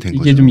보니 그렇게 된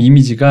거죠. 이게 좀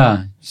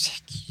이미지가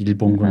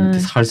일본군 이렇게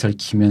설설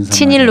키면서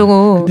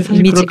친일로 근데 사실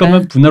이미지가. 그럴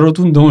거면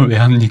분화로드 운동을 왜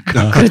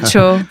합니까?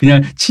 그렇죠.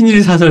 그냥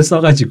친일 사설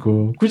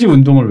써가지고 굳이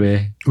운동을 왜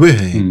해? 왜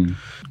해?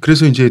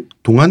 그래서 이제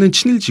동아는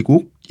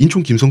친일지고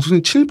인촌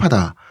김성수는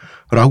친일파다.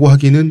 라고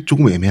하기는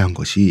조금 애매한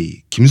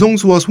것이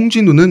김성수와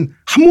송진우는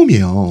한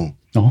몸이에요.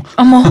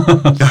 어머.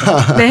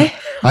 네.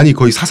 아니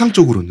거의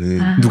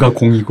사상적으로는 누가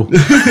공이고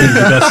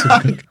누가 수.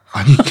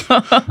 아니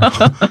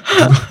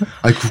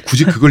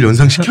굳이 그걸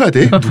연상시켜야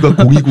돼? 누가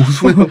공이고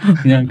수면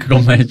그냥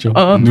그것만 해줘.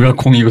 누가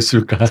공이고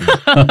술까?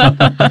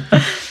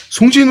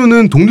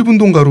 송진우는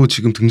독립운동가로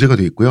지금 등재가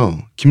돼 있고요.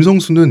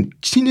 김성수는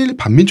친일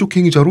반민족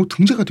행위자로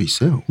등재가 돼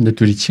있어요. 근데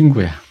둘이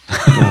친구야.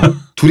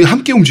 둘이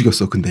함께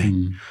움직였어. 근데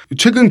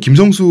최근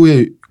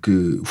김성수의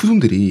그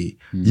후손들이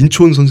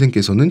인촌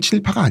선생께서는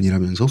친일파가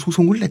아니라면서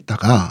소송을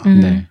냈다가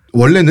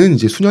원래는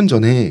이제 수년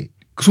전에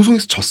그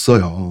소송에서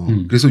졌어요.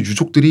 그래서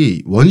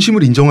유족들이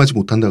원심을 인정하지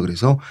못한다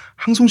그래서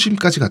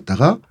항소심까지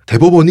갔다가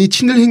대법원이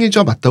친일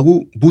행위자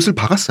맞다고 못을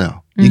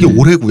박았어요. 이게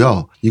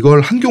올해고요.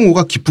 이걸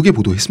한경호가 기쁘게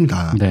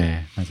보도했습니다.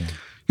 네, 맞아요.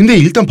 근데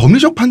일단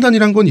법리적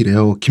판단이란 건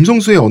이래요.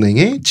 김성수의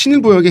언행에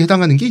친일 보역에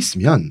해당하는 게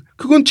있으면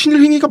그건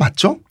친일 행위가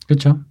맞죠?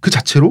 그렇죠. 그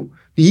자체로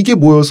이게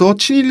모여서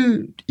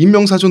친일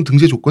인명사전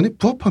등재 조건에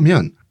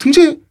부합하면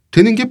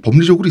등재되는 게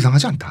법리적으로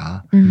이상하지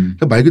않다.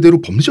 그러니까 말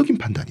그대로 법리적인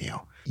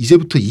판단이에요.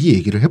 이제부터 이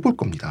얘기를 해볼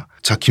겁니다.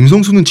 자,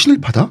 김성수는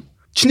친일파다?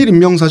 친일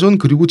인명사전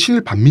그리고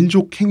친일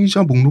반민족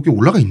행위자 목록에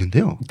올라가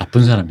있는데요.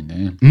 나쁜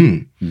사람이네.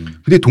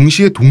 근데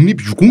동시에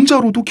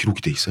독립유공자로도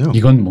기록이 돼 있어요.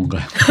 이건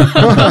뭔가요?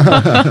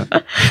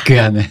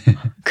 그 안에.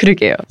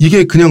 그러게요.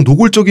 이게 그냥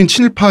노골적인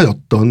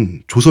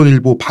친일파였던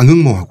조선일보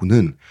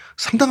방응모하고는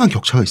상당한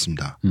격차가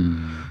있습니다.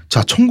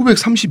 자,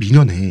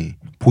 1932년에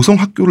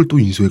보성학교를 또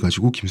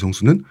인수해가지고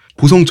김성수는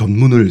보성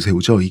전문을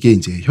세우죠. 이게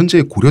이제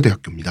현재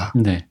고려대학교입니다.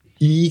 네.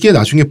 이게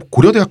나중에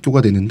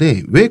고려대학교가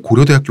되는데 왜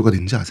고려대학교가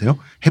됐는지 아세요?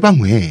 해방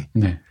후에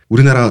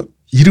우리나라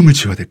이름을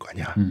지어야 될 거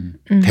아니야.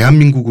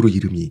 대한민국으로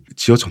이름이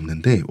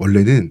지어졌는데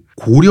원래는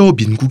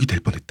고려민국이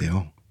될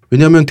뻔했대요.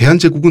 왜냐하면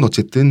대한제국은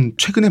어쨌든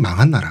최근에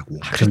망한 나라고.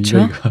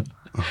 그렇죠.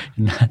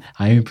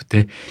 IMF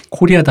때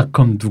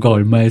코리아닷컴 누가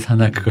얼마에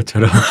사나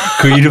그것처럼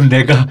그 이름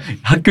내가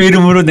학교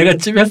이름으로 내가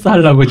찝에서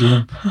하려고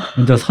지금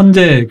먼저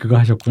선제 그거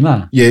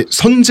하셨구나. 예,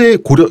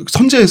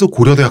 선제에서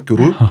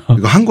고려대학교를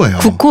이거 한 거예요.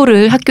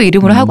 국호를 학교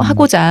이름으로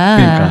하고자.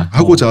 그러니까.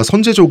 하고자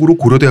선제적으로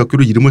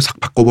고려대학교로 이름을 싹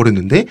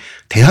바꿔버렸는데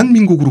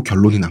대한민국으로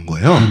결론이 난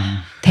거예요.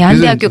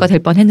 대한대학교가 될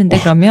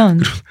뻔했는데 그러면.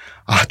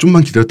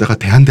 좀만 기다렸다가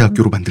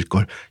대한대학교로 만들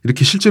걸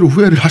이렇게 실제로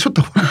후회를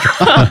하셨다고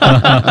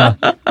합니다.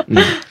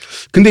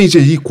 근데 이제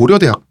이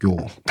고려대학교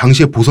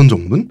당시의 보선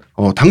정문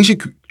당시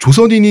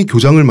조선인이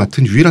교장을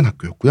맡은 유일한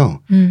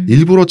학교였고요.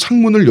 일부러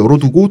창문을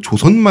열어두고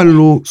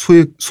조선말로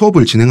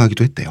수업을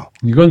진행하기도 했대요.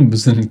 이건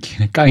무슨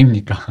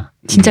깡입니까?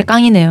 진짜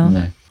깡이네요.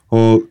 네.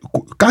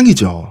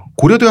 깡이죠.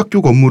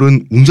 고려대학교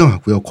건물은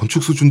웅장하고요.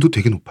 건축 수준도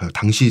되게 높아요.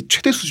 당시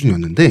최대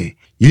수준이었는데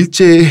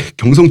일제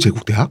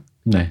경성제국대학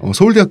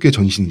서울대학교의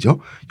전신이죠.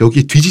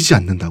 여기에 뒤지지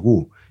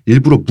않는다고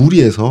일부러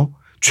무리해서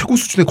최고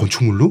수준의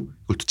건축물로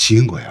이걸 또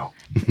지은 거예요.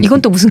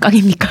 이건 또 무슨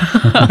깡입니까?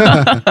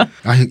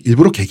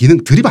 일부러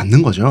계기는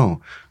들이받는 거죠.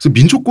 그래서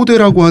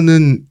민족고대라고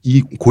하는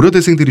이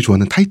고려대생들이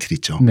좋아하는 타이틀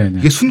있죠. 네네.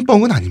 이게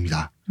순뻥은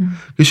아닙니다.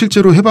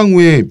 실제로 해방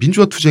후에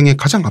민주화 투쟁에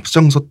가장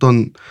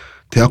앞장섰던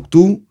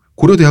대학도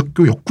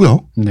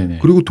고려대학교였고요. 네네.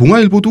 그리고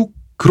동아일보도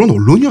그런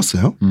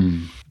언론이었어요.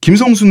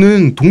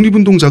 김성수는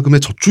독립운동 자금의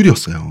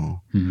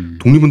젖줄이었어요.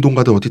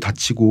 독립운동가들 어디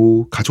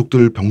다치고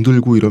가족들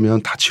병들고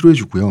이러면 다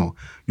치료해주고요.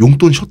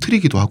 용돈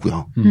셔틀이기도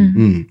하고요.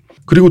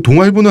 그리고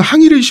동아일보는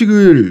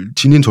항일의식을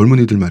지닌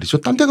젊은이들 말이죠.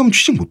 딴 데 가면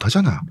취직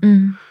못하잖아.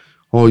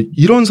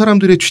 이런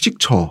사람들의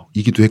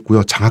취직처이기도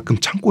했고요. 장학금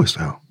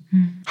창고였어요.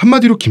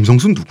 한마디로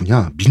김성수는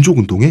누구냐?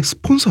 민족운동의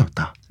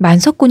스폰서였다.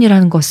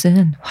 만석군이라는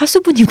것은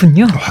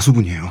화수분이군요.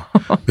 화수분이에요.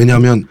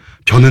 왜냐하면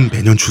변은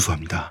매년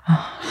추수합니다.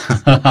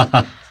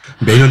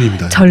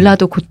 매년입니다.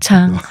 전라도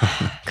고창.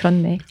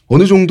 그렇네.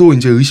 어느 정도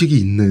이제 의식이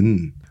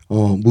있는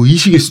뭐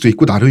의식일 수도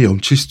있고 나름의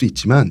염치일 수도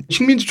있지만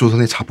식민지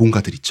조선의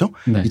자본가들 있죠.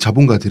 네. 이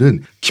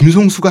자본가들은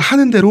김성수가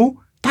하는 대로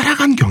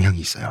따라간 경향이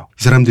있어요.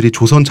 이 사람들이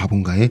조선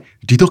자본가의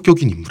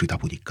리더격인 인물이다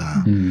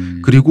보니까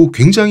그리고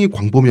굉장히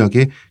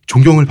광범위하게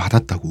존경을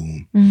받았다고.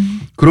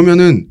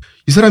 그러면은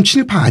이 사람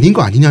친일파 아닌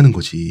거 아니냐는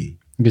거지.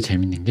 이게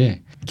재밌는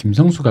게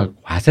김성수가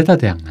와세다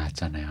대학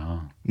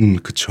나왔잖아요.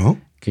 그쵸.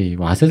 그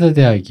와세다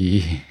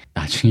대학이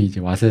나중에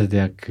이제 와세다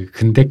대학 그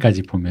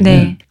근대까지 보면은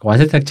네.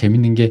 와세다 대학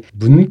재밌는 게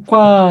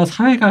문과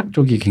사회학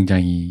쪽이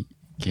굉장히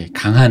이렇게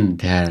강한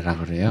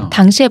대학이라고 그래요.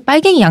 당시에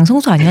빨갱이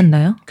양성수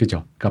아니었나요?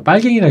 그죠. 그러니까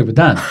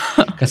빨갱이라기보단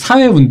그러니까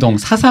사회운동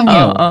사상의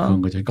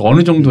그런 거죠. 그러니까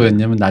어느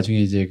정도였냐면 나중에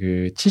이제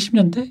그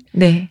 70년대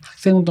네.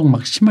 학생운동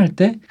막 심할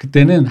때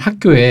그때는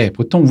학교에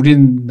보통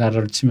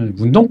우리나라로 치면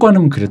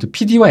운동권은 그래도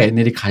PD와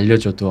NL이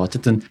갈려줘도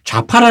어쨌든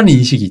좌파라는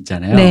인식이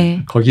있잖아요.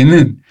 네.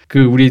 거기는 그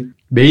우리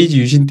메이지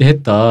유신 때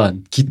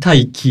했던 기타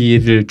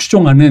이키를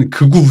추종하는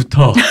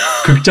극우부터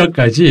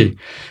극저까지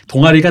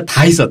동아리가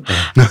다 있었대.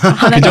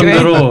 그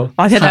정도로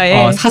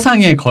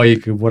사상에 거의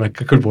그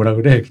뭐랄까 그걸 뭐라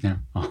그래 그냥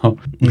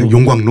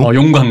용광로.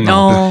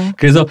 용광로.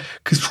 그래서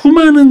그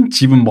수많은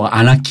집은 뭐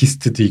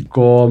아나키스트도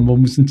있고 뭐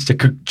무슨 진짜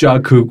극좌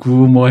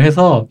극우 뭐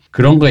해서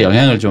그런 거에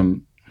영향을 좀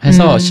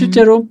해서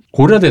실제로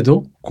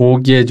고려대도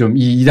거기에 좀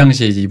이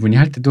당시에 이제 이분이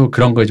할 때도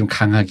그런 거에 좀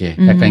강하게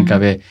약간 그러니까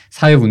왜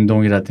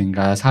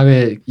사회운동이라든가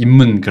사회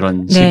인문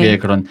그런 식의 네.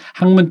 그런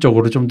학문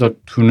쪽으로 좀 더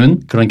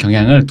두는 그런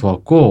경향을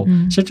두었고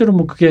실제로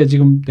뭐 그게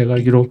지금 내가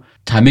알기로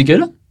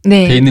자매결연?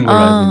 네. 돼 있는 걸로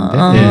알고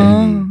있는데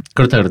네.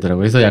 그렇다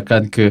그러더라고요. 그래서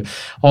약간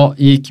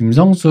이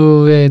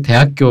김성수의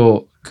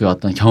대학교 그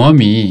어떤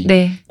경험이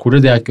네.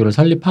 고려대학교를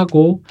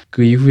설립하고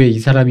그 이후에 이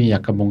사람이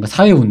약간 뭔가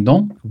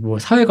사회운동, 뭐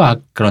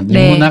사회과학 그런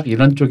네. 인문학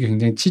이런 쪽에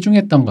굉장히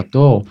치중했던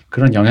것도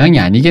그런 영향이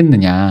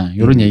아니겠느냐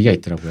이런 얘기가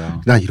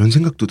있더라고요. 나 이런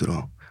생각도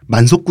들어.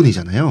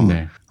 만석군이잖아요.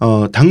 네.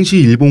 당시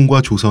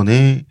일본과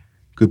조선의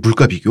그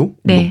물가 비교,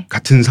 네. 뭐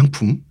같은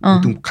상품,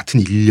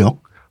 같은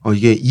인력,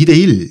 이게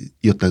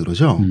 2대1이었다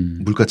그러죠.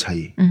 물가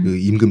차이, 그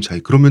임금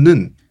차이.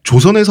 그러면은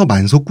조선에서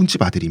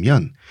만석군집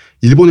아들이면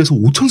일본에서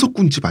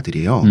 5천석군집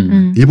아들이에요.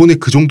 일본에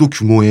그 정도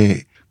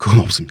규모의 그건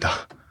없습니다.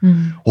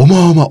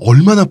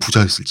 얼마나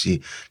부자였을지.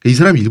 이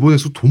사람이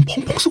일본에서 돈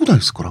펑펑 쓰고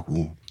다녔을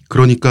거라고.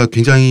 그러니까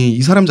굉장히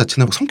이 사람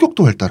자체는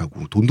성격도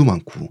활달하고 돈도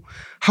많고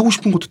하고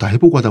싶은 것도 다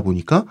해보고 하다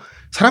보니까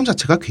사람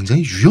자체가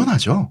굉장히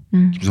유연하죠.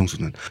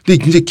 김성수는.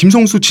 근데 이제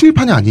김성수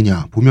친일파냐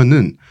아니냐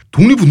보면은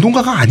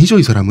독립운동가가 아니죠,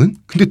 이 사람은.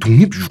 근데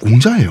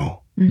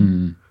독립유공자예요.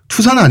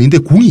 투사는 아닌데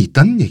공이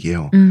있다는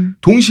얘기예요.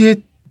 동시에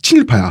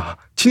친일파야.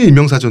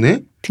 친일인명사전에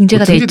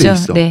등재가 돼 있죠.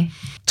 있어. 네.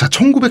 자,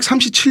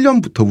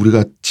 1937년부터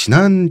우리가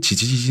지난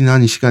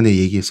시간에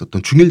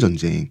얘기했었던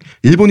중일전쟁.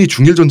 일본이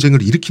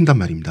중일전쟁을 일으킨단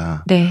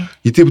말입니다. 네.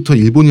 이때부터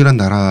일본이란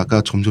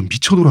나라가 점점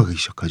미쳐 돌아가기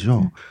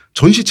시작하죠.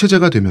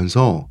 전시체제가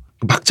되면서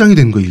막장이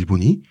되는 거예요,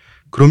 일본이.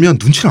 그러면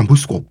눈치를 안 볼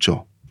수가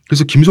없죠.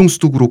 그래서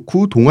김성수도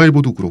그렇고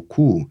동아일보도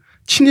그렇고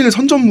친일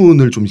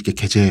선전문을 좀 이렇게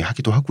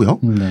게재하기도 하고요.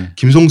 네.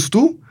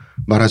 김성수도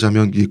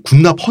말하자면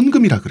군납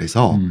헌금이라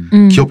그래서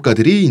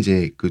기업가들이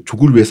이제 그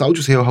조국을 위해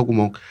싸워주세요 하고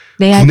뭐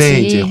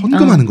군에 이제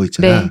헌금하는 거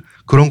있잖아. 네.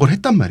 그런 걸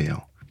했단 말이에요.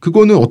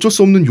 그거는 어쩔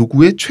수 없는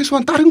요구에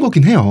최소한 따른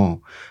거긴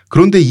해요.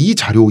 그런데 이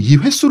자료, 이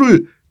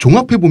횟수를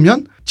종합해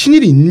보면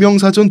친일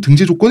인명사전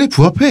등재 조건에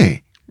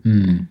부합해.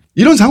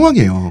 이런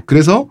상황이에요.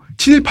 그래서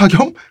친일파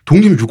겸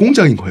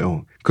독립유공자인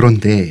거예요.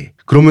 그런데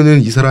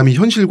그러면은 이 사람이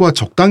현실과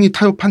적당히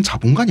타협한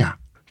자본가냐?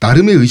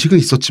 나름의 의식은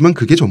있었지만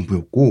그게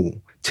전부였고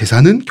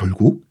재산은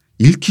결국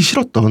잃기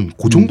싫었던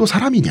그 정도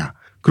사람이냐.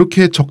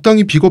 그렇게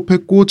적당히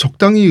비겁했고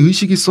적당히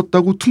의식이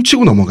있었다고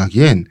퉁치고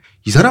넘어가기엔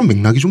이 사람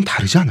맥락이 좀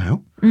다르지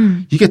않아요?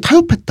 이게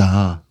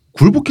타협했다,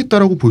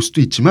 굴복했다라고 볼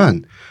수도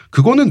있지만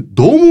그거는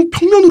너무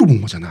평면으로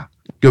본 거잖아.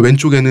 그러니까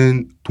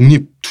왼쪽에는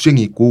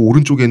독립투쟁이 있고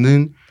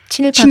오른쪽에는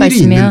친일이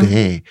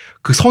있는데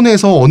그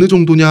선에서 어느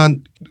정도냐로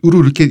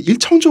이렇게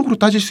일차원적으로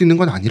따질 수 있는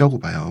건 아니라고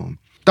봐요.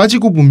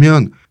 따지고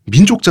보면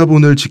민족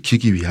자본을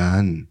지키기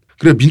위한,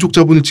 그래 민족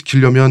자본을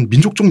지키려면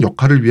민족적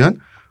역할을 위한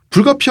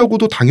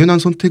불가피하고도 당연한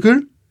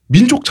선택을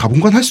민족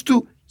자본관 할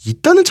수도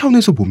있다는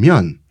차원에서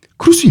보면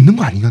그럴 수 있는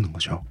거 아니냐는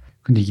거죠.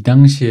 근데 이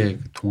당시에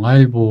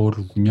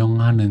동아일보를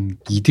운영하는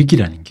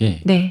이득이라는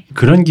게 네.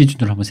 그런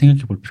기준으로 한번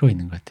생각해 볼 필요가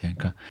있는 것 같아요.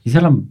 그러니까 이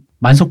사람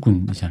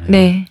만석군이잖아요.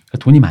 네. 그러니까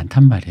돈이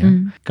많단 말이에요.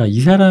 그러니까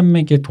이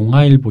사람에게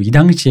동아일보, 이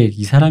당시에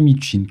이 사람이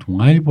쥔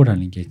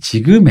동아일보라는 게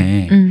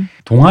지금의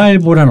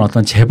동아일보라는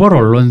어떤 재벌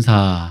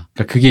언론사,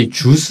 그러니까 그게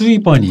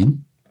주수입원인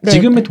네.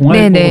 지금의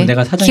동아일보 네네.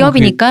 내가 사장이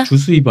기업이니까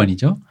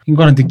주수입원이죠.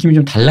 이거랑 느낌이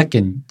좀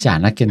달랐겠지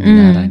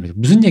않았겠느냐라는 거죠.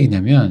 무슨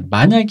얘기냐면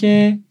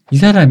만약에 이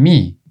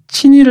사람이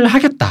친일을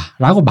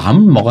하겠다라고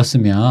마음을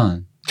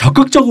먹었으면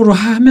적극적으로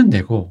하면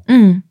되고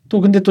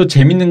또 근데 또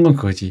재밌는 건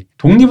그거지.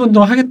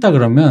 독립운동 하겠다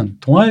그러면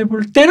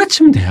동아일보를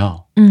때려치면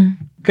돼요.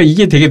 그러니까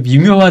이게 되게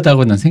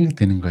미묘하다고 난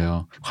생각되는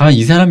거예요. 과연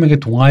이 사람에게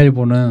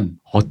동아일보는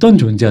어떤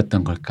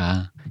존재였던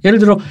걸까? 예를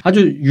들어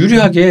아주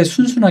유리하게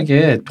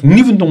순순하게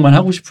독립운동만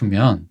하고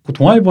싶으면 그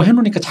동아일보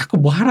해놓으니까 자꾸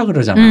뭐 하라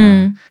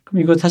그러잖아.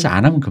 그럼 이거 사실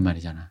안 하면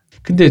그만이잖아.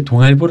 근데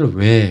동아일보를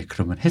왜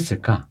그러면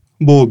했을까?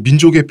 뭐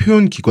민족의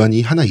표현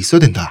기관이 하나 있어야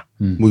된다.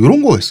 뭐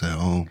이런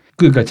거였어요.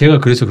 그러니까 제가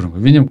그래서 그런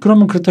거예요. 왜냐면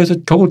그러면 그렇다 해서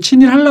겨우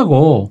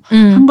친일하려고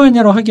한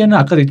거냐라고 하기에는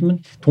아까 얘기했지만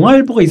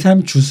동아일보가 이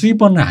사람이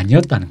주수입원은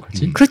아니었다는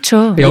거지.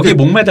 그렇죠. 그러니까 여기에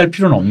목매달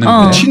필요는 없는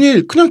거예요.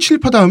 그냥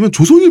친일파다 하면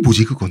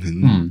조선일보지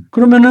그거는.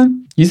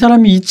 그러면은 이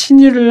사람이 이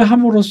친일을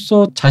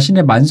함으로써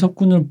자신의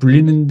만석군을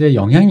불리는데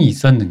영향이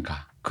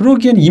있었는가?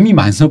 그러기에는 이미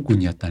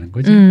만석군이었다는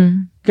거지.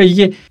 그러니까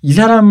이게 이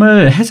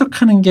사람을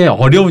해석하는 게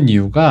어려운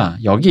이유가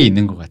여기에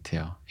있는 것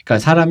같아요.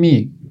 그러니까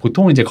사람이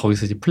보통은 이제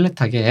거기서 이제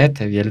플랫하게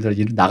예를 들어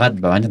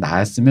완전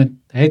나갔으면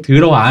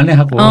들어 안 해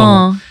하고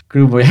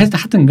그리고 뭐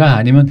하든가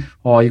아니면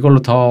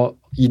이걸로 더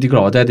이득을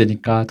얻어야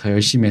되니까 더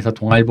열심히 해서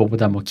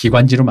동아일보보다 뭐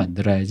기관지로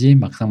만들어야지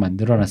막상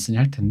만들어놨으니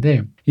할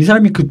텐데 이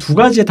사람이 그 두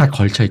가지에 다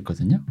걸쳐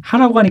있거든요.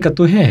 하라고 하니까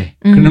또 해.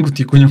 그런 거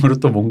뒷구녕으로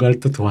또 뭔가를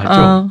또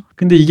도와줘.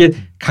 근데 이게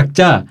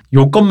각자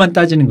요건만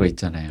따지는 거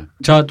있잖아요.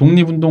 자,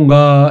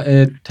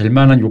 독립운동가에 될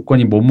만한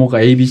요건이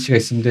뭐가 A, B, C가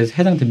있는데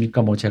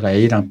해당됩니까? 뭐 제가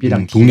A랑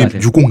B랑 D가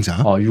독립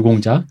유공자.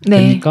 유공자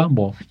네. 됩니까?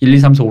 뭐 1, 2,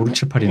 3, 4, 5, 6,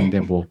 7,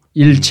 8인데 뭐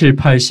 1, 7,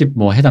 8, 10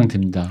 뭐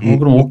해당됩니다.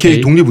 그럼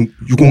오케이. 독립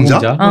유공자.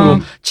 그리고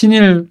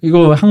친일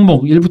이거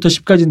항목 1부터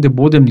 10까지인데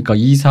뭐 됩니까?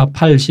 2, 4,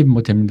 8, 10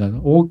 뭐 됩니다.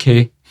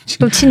 오케이.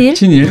 또 친일?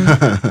 친일.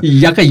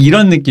 약간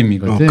이런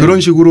느낌이거든.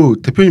 그런 식으로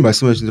대표님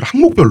말씀하신 대로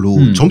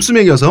항목별로 점수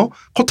매겨서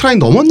커트라인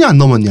넘었냐 안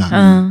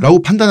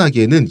넘었냐라고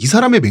판단하기에는 이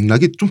사람의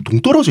맥락이 좀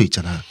동떨어져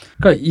있잖아.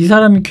 그러니까 이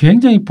사람이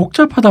굉장히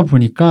복잡하다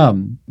보니까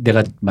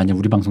내가 만약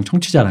우리 방송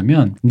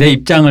청취자라면 내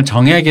입장을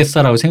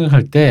정해야겠어라고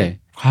생각할 때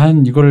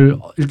과연 이걸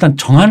일단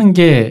정하는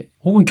게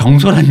혹은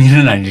경솔한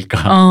일은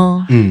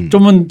아닐까.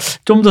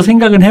 좀 더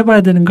생각은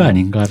해봐야 되는 거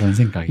아닌가라는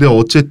생각이. 근데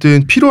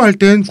어쨌든 필요할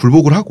땐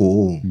굴복을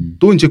하고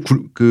또 이제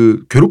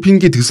괴롭히는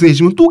게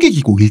느슨해지면 또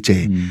개기고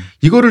일제.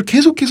 이거를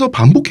계속해서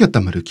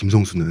반복해왔단 말이에요.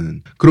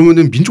 김성수는.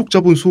 그러면은 민족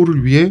자본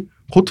수호를 위해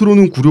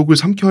겉으로는 굴욕을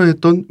삼켜야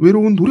했던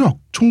외로운 노력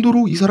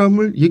정도로 이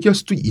사람을 얘기할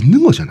수도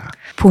있는 거잖아.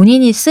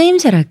 본인이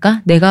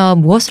쓰임새랄까? 내가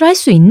무엇을 할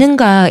수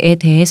있는가에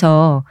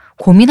대해서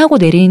고민하고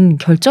내린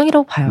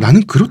결정이라고 봐요.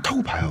 나는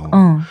그렇다고 봐요.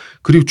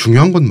 그리고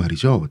중요한 건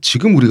말이죠.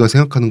 지금 우리가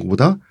생각하는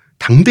것보다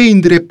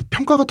당대인들의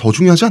평가가 더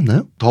중요하지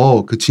않나요?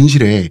 더 그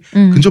진실에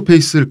근접해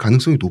있을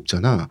가능성이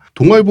높잖아.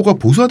 동아일보가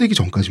보수화되기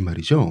전까지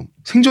말이죠.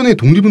 생전에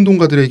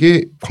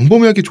독립운동가들에게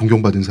광범위하게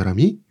존경받은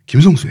사람이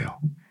김성수예요.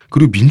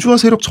 그리고 민주화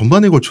세력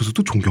전반에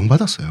걸쳐서도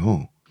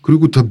존경받았어요.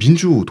 그리고 다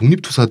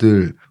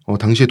독립투사들,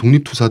 당시에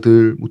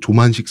독립투사들, 뭐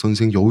조만식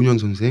선생, 여운현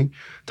선생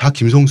다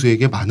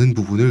김성수에게 많은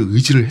부분을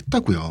의지를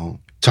했다고요.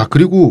 자,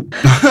 그리고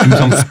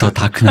김성수 더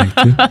다크나이트?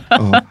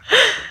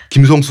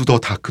 김성수 더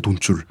다크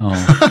돈줄.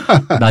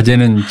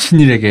 낮에는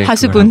친일에게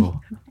하수분,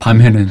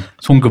 밤에는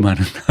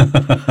송금하는.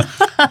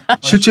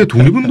 실제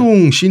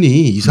독립운동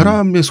씬이 이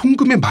사람의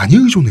송금에 많이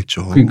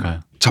의존했죠. 그러니까요.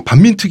 자,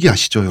 반민특위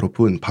아시죠,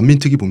 여러분?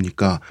 반민특위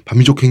뭡니까?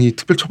 반민족행위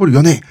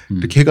특별처벌위원회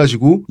이렇게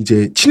해가지고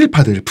이제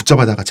친일파들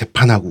붙잡아다가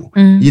재판하고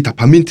이 다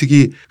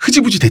반민특위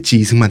흐지부지 됐지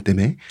이승만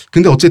때문에.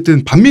 근데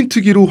어쨌든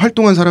반민특위로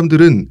활동한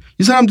사람들은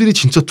이 사람들이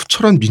진짜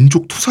투철한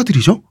민족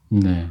투사들이죠.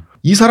 네.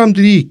 이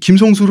사람들이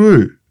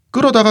김성수를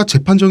끌어다가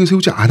재판정에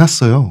세우지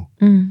않았어요.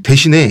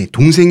 대신에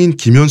동생인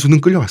김현수는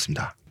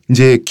끌려갔습니다.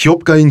 이제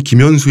기업가인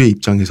김현수의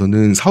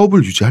입장에서는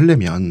사업을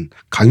유지하려면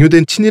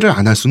강요된 친일을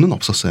안 할 수는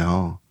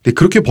없었어요. 근데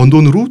그렇게 번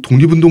돈으로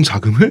독립운동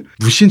자금을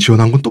물씬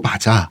지원한 건 또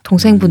맞아.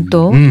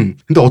 동생분도.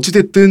 근데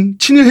어찌됐든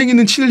친일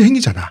행위는 친일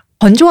행위잖아.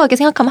 건조하게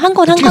생각하면 한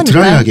건 한 거니까.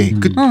 드라이하게.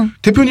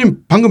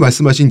 대표님 방금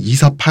말씀하신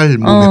 248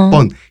 뭐 몇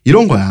번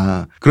이런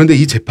거야. 그런데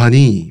이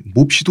재판이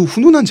몹시도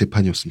훈훈한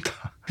재판이었습니다.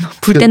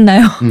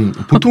 불땠나요?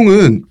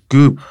 보통은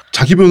그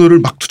자기 변호를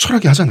막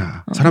투철하게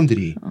하잖아.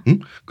 사람들이.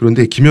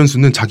 그런데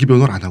김현수는 자기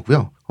변호를 안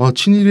하고요.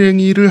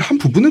 친일행위를 한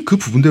부분은 그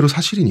부분대로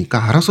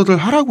사실이니까 알아서들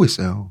하라고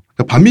했어요.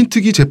 그러니까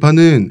반민특위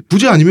재판은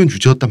무죄 아니면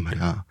유죄였단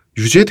말이야.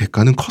 유죄의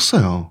대가는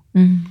컸어요.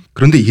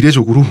 그런데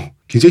이례적으로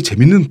굉장히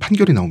재밌는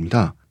판결이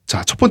나옵니다.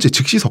 자, 첫 번째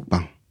즉시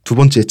석방, 두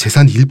번째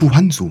재산 일부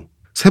환수,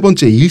 세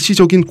번째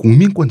일시적인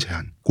공민권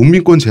제한.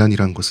 공민권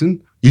제한이라는 것은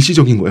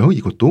일시적인 거예요.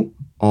 이것도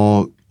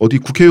어디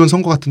국회의원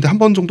선거 같은데 한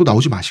번 정도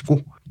나오지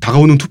마시고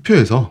다가오는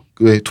투표에서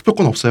왜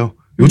투표권 없어요.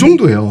 요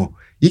정도예요.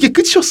 이게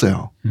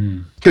끝이었어요.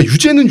 그러니까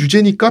유죄는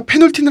유죄니까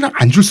페널티는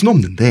안 줄 수는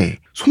없는데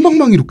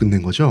솜방망이로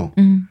끝낸 거죠.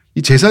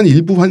 이 재산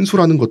일부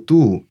환수라는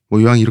것도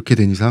뭐 이왕 이렇게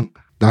된 이상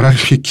나라를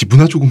위해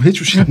기부나 조금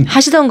해주시라는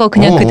하시던 거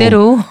그냥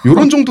그대로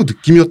이런 정도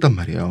느낌이었단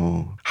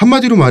말이에요.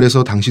 한마디로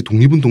말해서 당시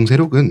독립운동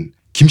세력은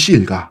김씨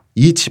일가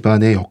이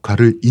집안의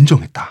역할을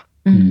인정했다.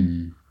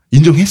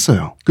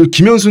 인정했어요. 그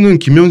김현수는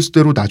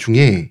김현수대로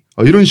나중에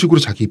이런 식으로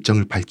자기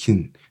입장을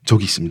밝힌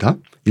적이 있습니다.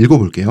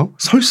 읽어볼게요.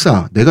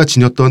 설사 내가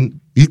지녔던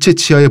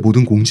일체치하의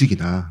모든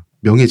공직이나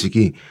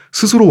명예직이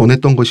스스로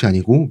원했던 것이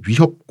아니고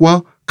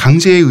위협과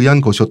강제에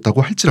의한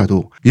것이었다고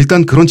할지라도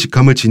일단 그런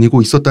직함을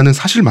지니고 있었다는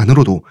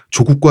사실만으로도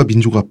조국과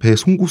민족 앞에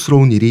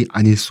송구스러운 일이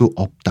아닐 수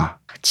없다.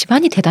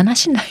 집안이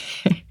대단하시네.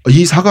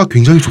 이 사가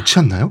굉장히 좋지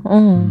않나요?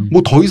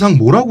 뭐 더 이상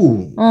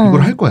뭐라고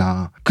이걸 할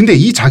거야. 근데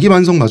이 자기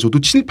반성마저도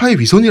친일파의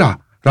위선이라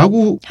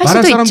라고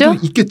말할 사람들이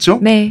있겠죠?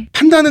 네.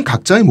 판단은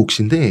각자의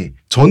몫인데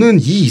저는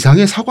이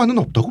이상의 사과는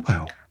없다고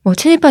봐요. 뭐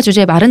친일파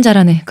주제에 말은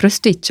잘하네. 그럴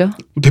수도 있죠.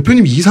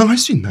 대표님 이상할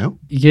수 있나요?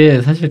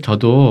 이게 사실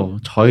저도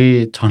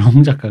저희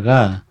전홍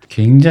작가가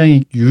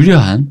굉장히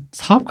유려한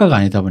사업가가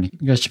아니다 보니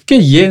그러니까 쉽게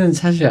이해는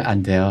사실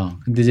안 돼요.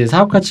 근데 이제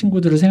사업가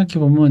친구들을 생각해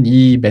보면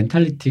이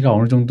멘탈리티가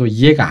어느 정도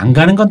이해가 안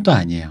가는 건 또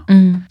아니에요.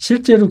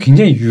 실제로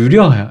굉장히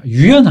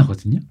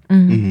유연하거든요.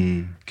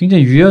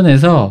 굉장히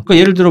유연해서 그러니까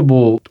예를 들어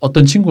뭐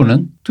어떤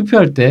친구는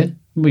투표할 때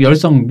뭐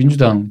열성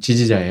민주당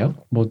지지자예요.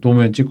 뭐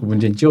노무현 찍고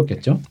문재인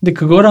찍었겠죠. 근데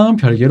그거랑은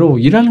별개로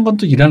일하는 건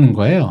또 일하는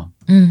거예요.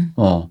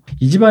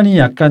 이 집안이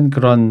약간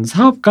그런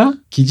사업가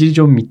기질이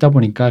좀 있다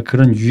보니까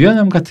그런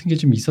유연함 같은 게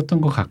좀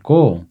있었던 것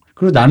같고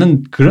그리고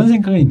나는 그런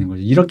생각이 있는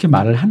거죠. 이렇게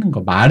말을 하는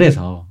거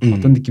말에서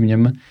어떤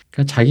느낌이냐면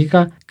그러니까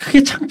자기가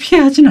크게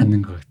창피하진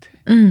않는 것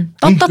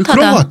같아. 떳떳하다.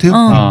 그런 것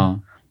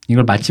같아요.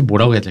 이걸 마치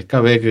뭐라고 해야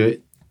될까? 왜 그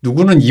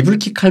누구는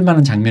이불킥할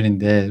만한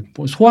장면인데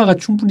소화가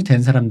충분히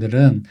된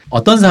사람들은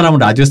어떤 사람은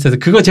라디오스에서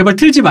그거 제발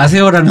틀지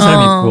마세요라는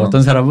사람이 있고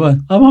어떤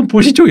사람은 한번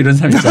보시죠 이런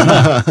사람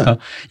있잖아.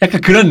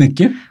 약간 그런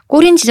느낌?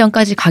 꼬린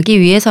지점까지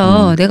가기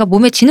위해서 내가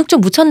몸에 진흙 좀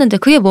묻혔는데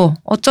그게 뭐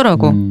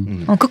어쩌라고.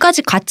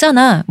 그까지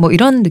갔잖아. 뭐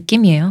이런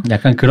느낌이에요.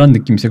 약간 그런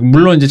느낌이 있어요.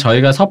 물론 이제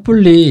저희가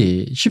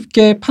섣불리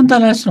쉽게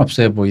판단할 수는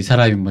없어요. 뭐 이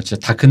사람이 뭐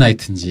진짜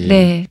다크나이트인지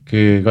네.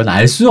 그건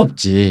알 수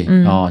없지.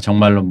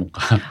 정말로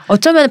뭔가.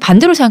 어쩌면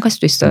반대로 생각할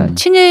수도 있어요.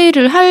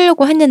 친일을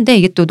하려고 했는데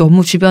이게 또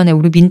너무 주변에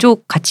우리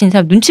민족 가치 있는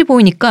사람 눈치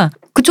보이니까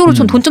그쪽으로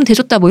좀 돈 좀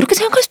대줬다 뭐 이렇게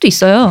생각할 수도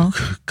있어요.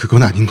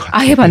 그건 아닌 것 같아요.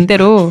 아예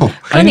반대로.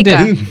 그러니까.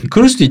 아니, 근데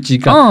그럴 수도 있지.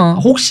 그러니까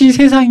혹시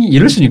세상이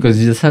이럴 수는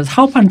있거든요.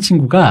 사업하는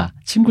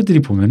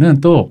친구들이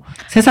보면은 또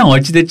세상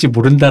어찌될지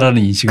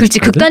모른다라는 인식을 그렇지.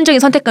 있거든? 극단적인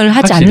선택을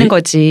하지 확실히? 않는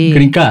거지.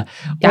 그러니까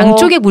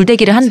양쪽의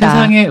물대기를 한다.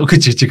 세상에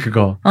그치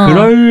그거.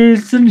 그럴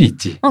수는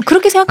있지.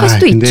 그렇게 생각할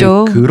수도 근데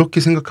있죠. 그렇게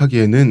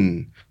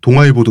생각하기에는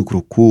동아일보도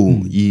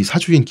그렇고 이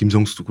사주인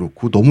김성수도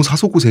그렇고 너무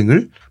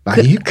사소고생을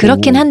많이 했고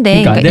그렇긴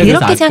한데 그러니까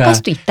이렇게 생각할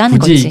수도 있다는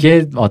굳이 거지.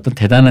 이게 어떤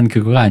대단한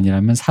그거가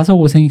아니라면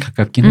사소고생이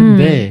가깝긴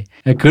한데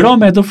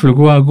그럼에도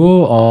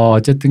불구하고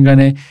어쨌든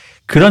간에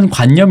그런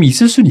관념이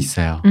있을 수는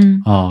있어요.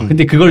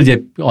 근데 그걸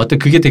이제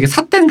그게 되게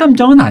삿된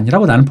감정은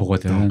아니라고 나는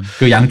보거든.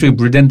 그 양쪽에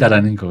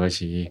물댄다라는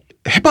그것이.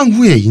 해방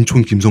후에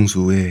인촌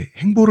김성수의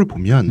행보를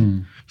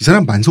보면 이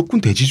사람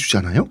만석군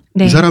대지주잖아요.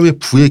 네. 이 사람의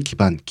부의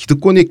기반,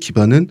 기득권의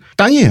기반은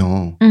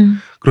땅이에요.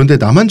 그런데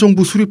남한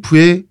정부 수립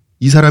후에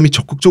이 사람이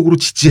적극적으로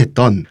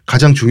지지했던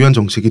가장 중요한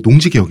정책이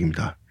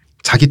농지개혁입니다.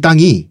 자기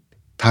땅이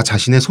다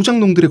자신의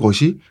소작농들의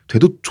것이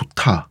돼도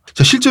좋다.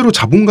 자, 실제로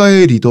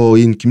자본가의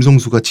리더인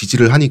김성수가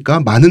지지를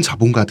하니까 많은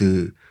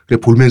자본가들의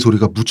볼멘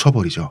소리가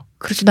묻혀버리죠.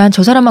 그렇죠. 난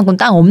저 사람만큼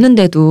땅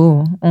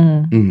없는데도.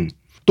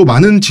 또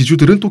많은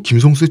지주들은 또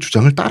김성수의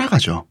주장을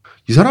따라가죠.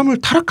 이 사람을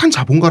타락한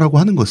자본가라고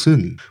하는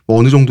것은 뭐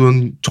어느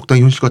정도는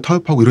적당히 현실과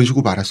타협하고 이런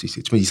식으로 말할 수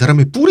있겠지만 이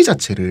사람의 뿌리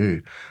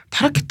자체를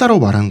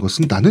타락했다라고 말하는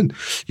것은 나는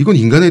이건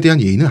인간에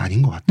대한 예의는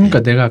아닌 것 같아요. 그러니까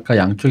내가 아까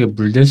양쪽에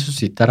물댈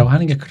수 있다라고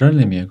하는 게 그런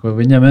의미예요.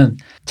 왜냐하면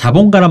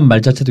자본가란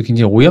말 자체도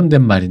굉장히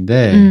오염된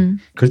말인데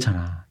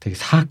그렇잖아. 되게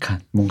사악한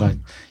뭔가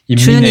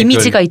주는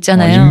이미지가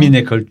있잖아요.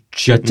 인민의 그걸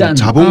쥐어짠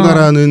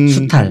자본가라는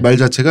수탈. 말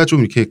자체가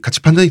좀 이렇게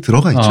가치 판단이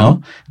들어가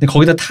있죠. 근데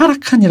거기다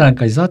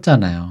타락한이라는까지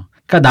썼잖아요.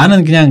 그러니까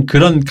나는 그냥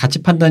그런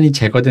가치 판단이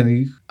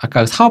제거된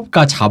아까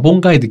사업가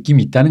자본가의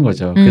느낌이 있다는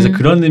거죠. 그래서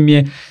그런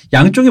의미의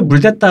양쪽에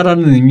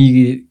물댔다라는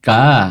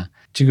의미가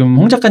지금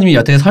홍 작가님이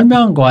여태까지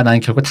설명한 거와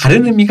나는 결국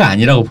다른 의미가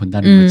아니라고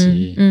본다는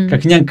거지. 그러니까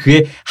그냥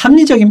그의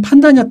합리적인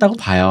판단이었다고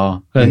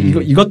봐요.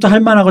 그러니까 이것도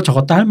할 만하고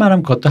저것도 할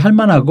만하면 그것도 할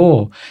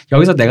만하고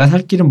여기서 내가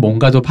살 길은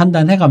뭔가도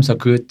판단해가면서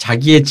그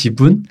자기의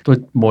지분 또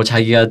뭐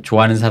자기가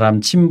좋아하는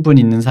사람 친분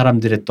있는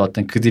사람들의 또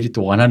어떤 그들이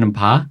또 원하는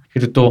바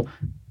그리고 또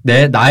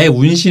나의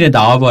운신의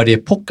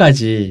나와바리의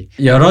폭까지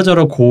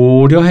여러저러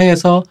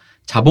고려해서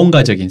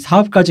자본가적인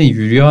사업가적인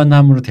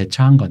유연함으로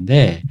대처한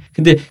건데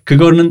근데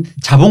그거는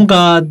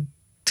자본가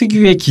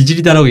특유의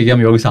기질이다라고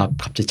얘기하면 여기서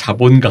갑자기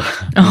자본가.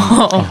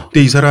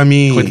 근데 이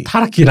사람이 거의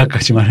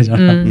타락기라까지 말하잖아.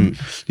 근데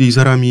이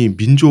사람이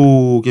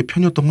민족의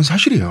편이었던 건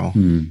사실이에요.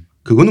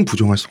 그거는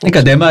부정할 수가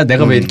없어요. 그러니까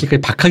내가 왜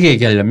이렇게까지 박하게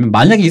얘기하려면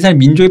만약에 이 사람이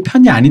민족의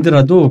편이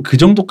아니더라도 그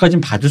정도까지는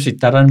봐줄 수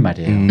있다라는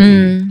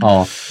말이에요.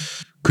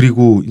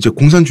 그리고 이제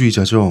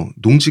공산주의자죠.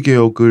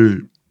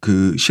 농지개혁을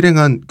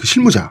실행한 그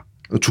실무자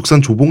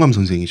죽산 조봉암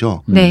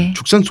선생이죠. 네.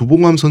 죽산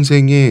조봉암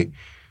선생의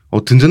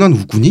든든한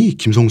우군이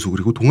김성수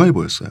그리고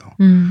동아일보였어요.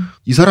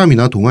 이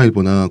사람이나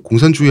동아일보나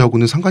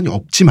공산주의하고는 상관이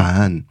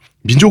없지만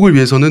민족을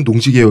위해서는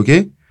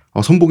농지개혁에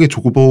선봉에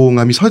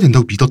조봉암이 서야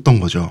된다고 믿었던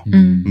거죠.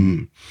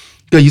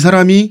 그러니까 이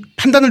사람이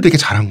판단을 되게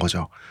잘한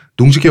거죠.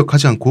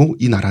 농지개혁하지 않고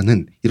이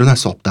나라는 일어날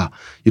수 없다.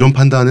 이런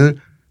판단을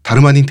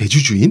다름 아닌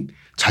대주주인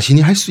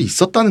자신이 할 수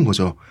있었다는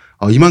거죠.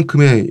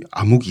 이만큼의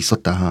암묵이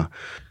있었다.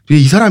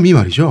 이 사람이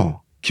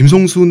말이죠.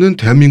 김성수는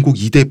대한민국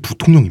 2대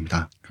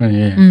부통령입니다.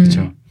 예,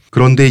 그렇죠.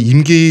 그런데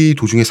임기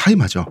도중에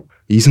사임하죠.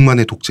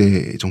 이승만의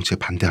독재 정치에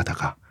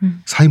반대하다가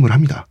사임을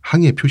합니다.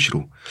 항의의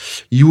표시로.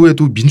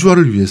 이후에도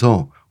민주화를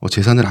위해서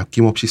재산을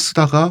아낌없이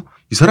쓰다가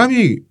이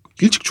사람이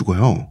일찍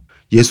죽어요.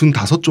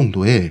 65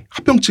 정도에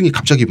합병증이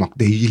갑자기 막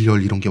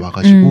뇌일혈 이런 게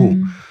와가지고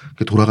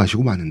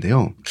돌아가시고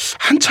마는데요.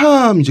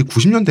 한참 이제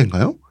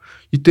 90년대인가요?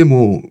 이때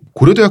뭐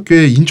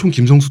고려대학교에 인촌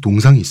김성수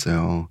동상이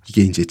있어요.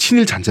 이게 이제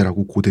친일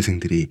잔재라고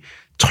고대생들이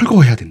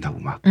철거해야 된다고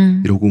막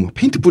이러고 막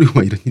페인트 뿌리고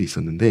막 이런 일이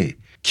있었는데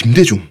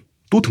김대중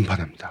또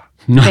등판합니다.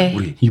 네.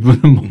 우리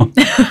이분은 뭐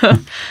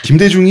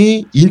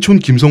김대중이 인촌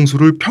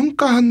김성수를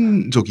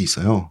평가한 적이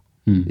있어요.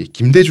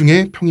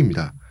 김대중의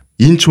평입니다.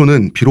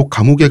 인촌은 비록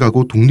감옥에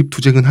가고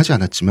독립투쟁은 하지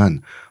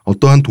않았지만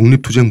어떠한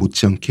독립투쟁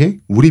못지않게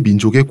우리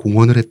민족에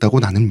공헌을 했다고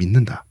나는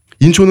믿는다.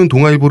 인촌은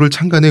동아일보를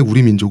창간해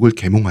우리 민족을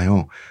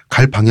계몽하여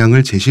갈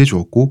방향을 제시해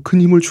주었고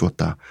큰 힘을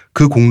주었다.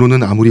 그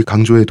공로는 아무리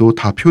강조해도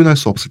다 표현할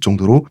수 없을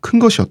정도로 큰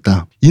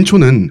것이었다.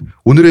 인촌은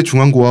오늘의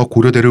중앙고와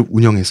고려대를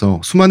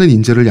운영해서 수많은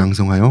인재를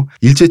양성하여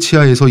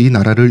일제치하에서 이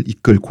나라를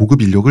이끌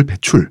고급 인력을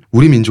배출,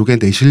 우리 민족의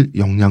내실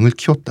역량을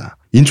키웠다.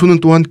 인촌은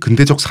또한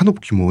근대적 산업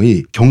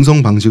규모의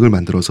경성방직을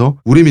만들어서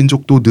우리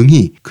민족도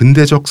능히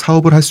근대적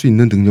사업을 할 수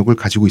있는 능력을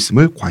가지고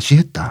있음을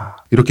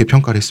과시했다. 이렇게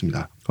평가를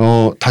했습니다.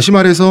 다시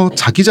말해서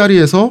자기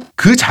자리에서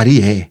그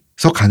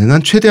자리에서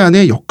가능한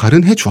최대한의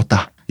역할은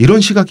해주었다. 이런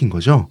시각인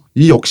거죠.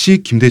 이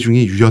역시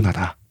김대중이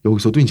유연하다.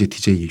 여기서도 이제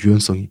DJ의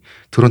유연성이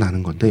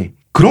드러나는 건데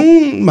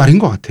그런 말인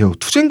것 같아요.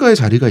 투쟁가의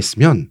자리가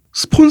있으면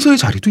스폰서의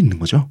자리도 있는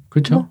거죠.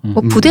 그렇죠.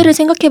 뭐 부대를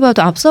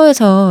생각해봐도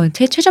앞서에서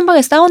제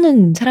최전방에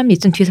싸우는 사람이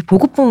있으면 뒤에서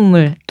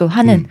보급품을 또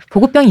하는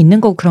보급병이 있는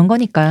거고 그런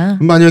거니까.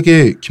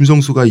 만약에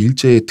김성수가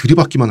일제에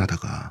들이받기만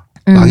하다가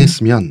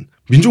망했으면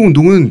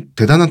민족운동은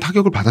대단한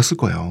타격을 받았을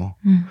거예요.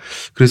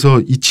 그래서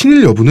이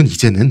친일 여부는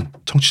이제는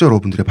청취자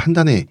여러분들의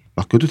판단에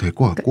맡겨도 될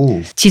것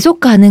같고.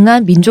 지속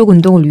가능한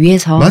민족운동을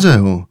위해서.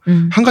 맞아요.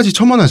 한 가지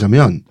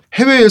첨언하자면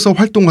해외에서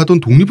활동하던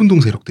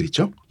독립운동 세력들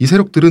있죠. 이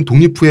세력들은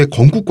독립 후의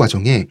건국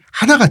과정에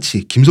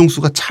하나같이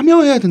김성수가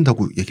참여해야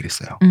된다고 얘기를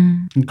했어요.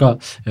 그러니까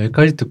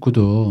여기까지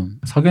듣고도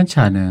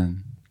석연치 않은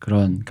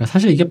그러니까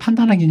사실 이게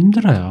판단하기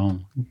힘들어요.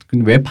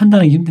 근데 왜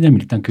판단하기 힘드냐면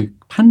일단 그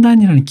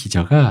판단이라는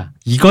기저가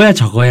이거야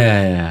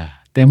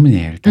저거야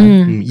때문이에요.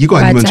 일단 이거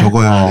아니면 맞아.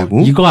 적어야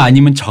되고 이거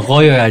아니면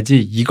저거여야지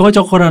이거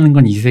저거라는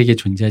건 이 세계에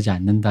존재하지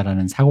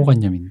않는다라는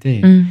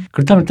사고관념인데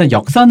그렇다면 일단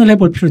역산을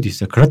해볼 필요도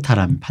있어요.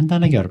 그렇다면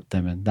판단하기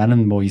어렵다면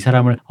나는 뭐 이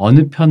사람을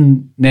어느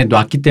편에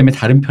놨기 때문에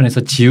다른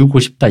편에서 지우고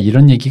싶다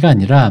이런 얘기가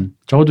아니라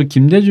적어도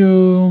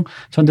김대중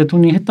전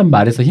대통령이 했던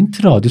말에서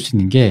힌트를 얻을 수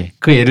있는 게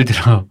그 예를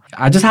들어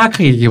아주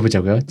사악하게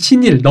얘기해보자고요.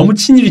 친일 너무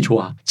친일이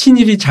좋아.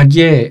 친일이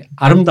자기의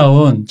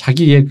아름다운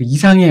자기의 그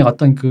이상의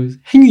어떤 그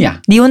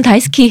행위야. 니온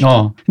다이스키.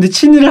 근데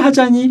친일을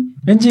하자니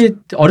왠지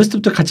어렸을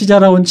때부터 같이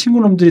자라온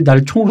친구놈들이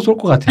나를 총으로 쏠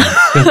것 같아.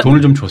 그래서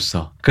돈을 좀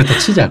줬어. 그렇다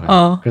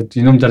치자고요. 그래서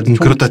이놈들한테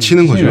그렇다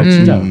치는 거죠.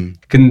 치자고.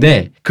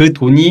 근데 그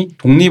돈이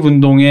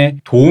독립운동에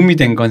도움이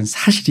된 건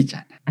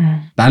사실이잖아.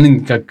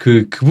 나는 그러니까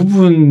그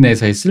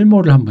부분에서의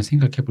쓸모를 한번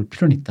생각해 볼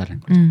필요는 있다는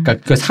거죠. 그러니까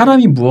그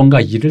사람이 무언가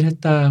일을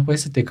했다고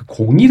했을 때 그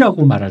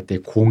공이라고 말할 때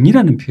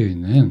공이라는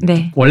표현은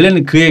네.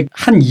 원래는 그의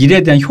한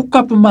일에 대한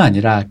효과뿐만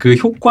아니라 그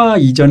효과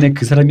이전에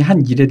그 사람이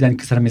한 일에 대한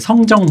그 사람의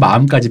성정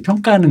마음까지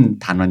평가하는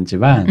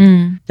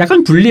단어지만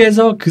약간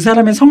분리해서 그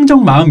사람의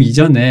성정 마음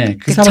이전에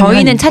그 사람의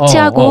저희는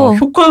차치하고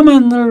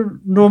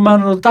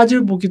효과만으로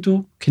따질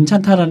보기도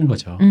괜찮다라는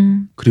거죠.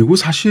 그리고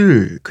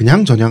사실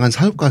그냥 저냥한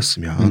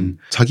사업가였으면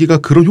자기가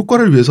그런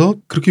효과를 위해서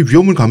그렇게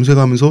위험을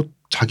감수해가면서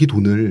자기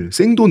돈을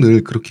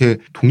생돈을 그렇게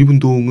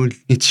독립운동을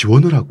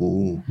지원을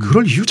하고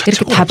그럴 이유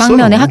자체가 이렇게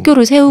다방면에 없어요.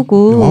 학교를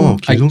세우고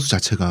김성수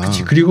자체가.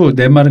 그치. 그리고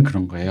내 말은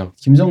그런 거예요.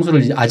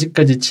 김성수를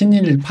아직까지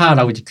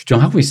친일파라고 이제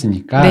규정하고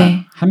있으니까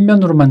네. 한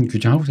면으로만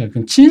규정하고 있어요.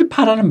 그럼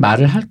친일파라는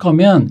말을 할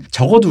거면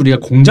적어도 우리가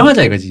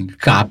공정하자 이거지.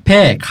 그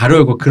앞에 가로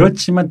열고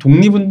그렇지만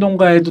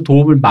독립운동가에도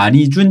도움을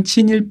많이 준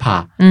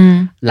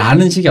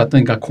친일파라는 식의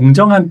어떤 그러니까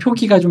공정한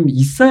표기가 좀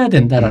있어야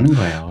된다라는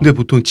거예요. 근데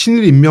보통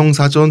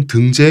친일인명사전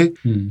등재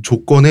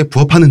조건에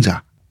부합하는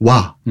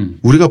자와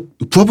우리가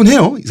부합은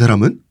해요. 이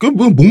사람은. 그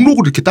뭐 목록을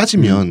이렇게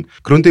따지면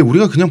그런데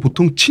우리가 그냥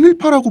보통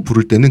친일파라고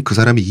부를 때는 그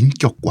사람의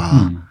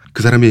인격과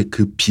그 사람의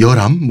그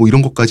비열함 뭐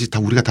이런 것까지 다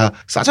우리가 다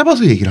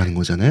싸잡아서 얘기를 하는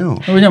거잖아요.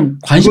 왜냐면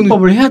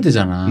관심법을 해야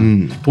되잖아.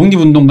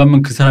 독립운동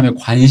가면 그 사람의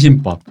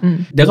관심법.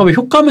 내가 왜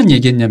효과만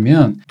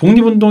얘기했냐면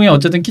독립운동에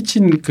어쨌든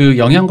끼친 그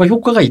영향과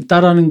효과가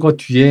있다라는 것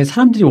뒤에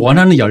사람들이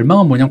원하는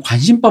열망은 뭐냐면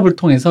관심법을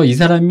통해서 이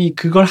사람이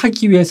그걸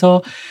하기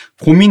위해서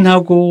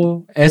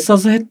고민하고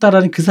애써서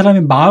했다라는 그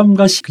사람의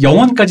마음과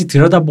영혼까지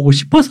들여다보고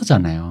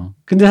싶어서잖아요.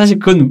 근데 사실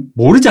그건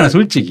모르잖아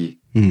솔직히.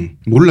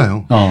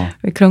 몰라요.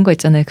 그런 거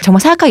있잖아요.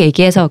 정말 사악하게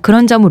얘기해서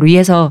그런 점을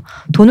위해서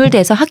돈을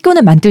대서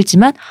학교는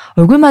만들지만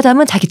얼굴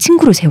마담은 자기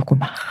친구를 세우고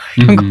막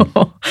이런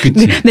거.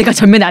 내가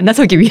전면에 안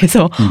나서기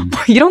위해서 뭐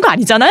이런 거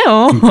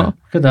아니잖아요.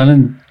 그러니까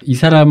나는 이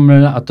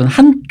사람을 어떤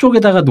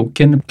한쪽에다가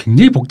놓기에는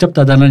굉장히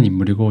복잡다단한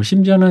인물이고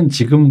심지어는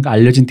지금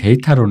알려진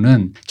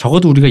데이터로는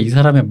적어도 우리가 이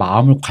사람의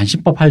마음을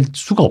관심법할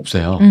수가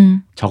없어요.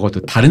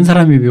 적어도 다른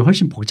사람에 비해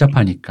훨씬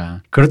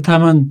복잡하니까.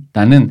 그렇다면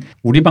나는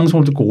우리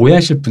방송을 듣고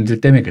오해하실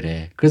분들 때문에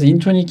그래. 그래서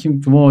인천이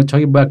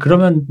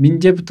그러면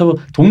민재부터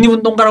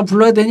독립운동가라고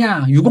불러야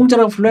되냐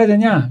유공자라고 불러야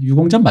되냐.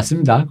 유공자는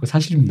맞습니다. 그거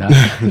사실입니다.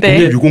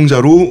 네.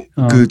 독립유공자로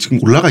지금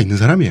올라가 있는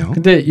사람이에요.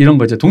 근데 이런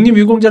거죠.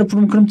 독립유공자로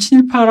부르면 그럼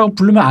친일파라고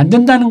부르면 안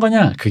된다는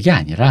거냐. 그게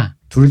아니라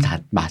둘 다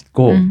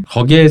맞고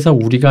거기에서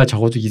우리가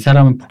적어도 이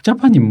사람은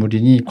복잡한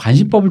인물이니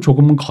관심법을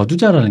조금은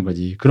거두자라는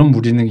거지. 그럼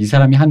우리는 이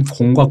사람이 한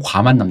공과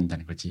과만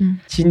남는다는 거지.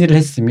 친일을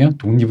했으며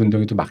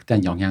독립운동에도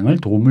막대한 영향을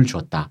도움을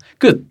주었다.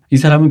 끝. 이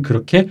사람은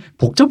그렇게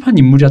복잡한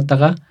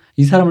인물이었다가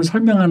이 사람을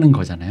설명하는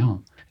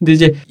거잖아요. 근데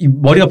이제 이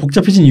머리가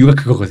복잡해진 이유가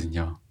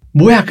그거거든요.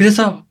 뭐야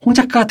그래서 홍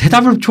작가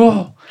대답을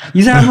줘.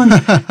 이 사람은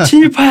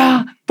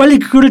친일파야. 빨리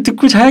그거를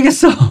듣고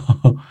자야겠어.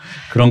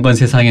 그런 건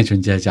세상에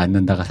존재하지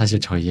않는다가 사실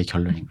저희의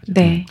결론인 거죠.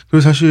 네.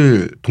 그래서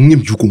사실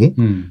독립유공,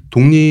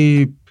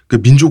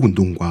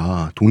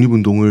 민족운동과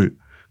독립운동을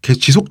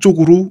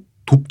지속적으로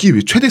돕기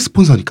위해 최대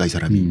스폰서니까 이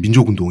사람이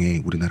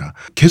민족운동에 우리나라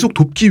계속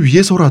돕기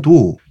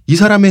위해서라도 이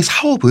사람의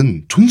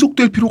사업은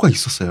존속될 필요가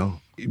있었어요.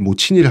 뭐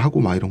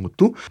친일하고 막 이런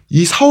것도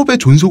이 사업의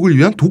존속을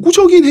위한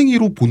도구적인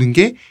행위로 보는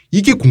게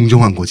이게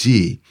공정한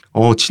거지.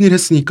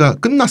 친일했으니까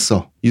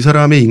끝났어. 이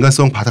사람의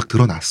인간성 바닥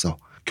드러났어.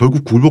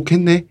 결국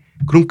굴복했네.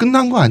 그럼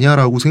끝난 거 아니야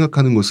라고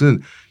생각하는 것은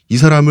이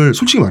사람을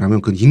솔직히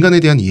말하면 그 인간에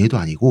대한 이해도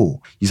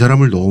아니고 이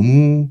사람을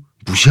너무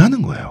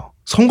무시하는 거예요.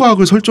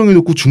 선과학을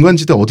설정해놓고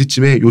중간지대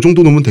어디쯤에 요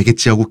정도 놓으면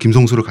되겠지 하고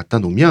김성수를 갖다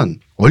놓으면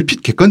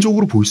얼핏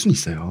객관적으로 보일 수는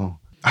있어요.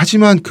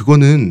 하지만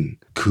그거는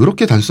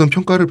그렇게 단순한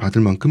평가를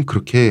받을 만큼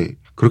그렇게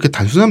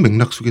단순한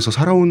맥락 속에서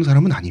살아온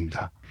사람은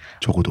아닙니다.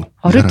 적어도.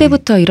 어릴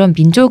때부터 이런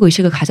민족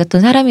의식을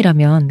가졌던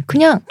사람이라면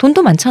그냥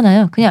돈도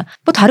많잖아요. 그냥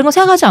뭐 다른 거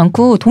생각하지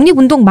않고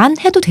독립운동만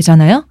해도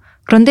되잖아요.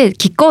 그런데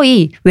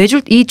기꺼이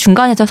이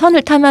중간에서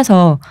선을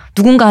타면서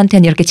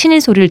누군가한테는 이렇게 친일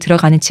소리를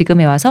들어가는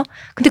지금에 와서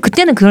근데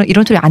그때는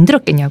이런 소리 안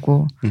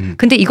들었겠냐고.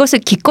 근데 이것을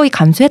기꺼이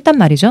감수했단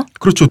말이죠.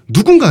 그렇죠.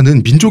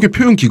 누군가는 민족의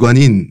표현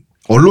기관인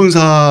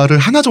언론사를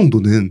하나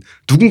정도는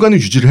누군가는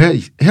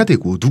유지를 해야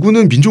되고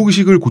누구는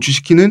민족의식을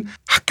고취시키는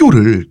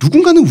학교를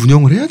누군가는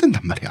운영을 해야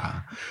된단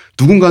말이야.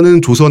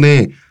 누군가는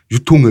조선의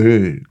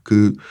유통을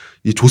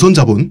이 조선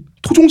자본,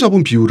 토종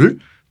자본 비율을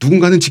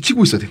누군가는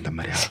지키고 있어야 된단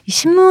말이야. 이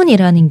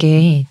신문이라는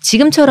게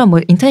지금처럼 뭐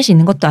인터넷이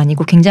있는 것도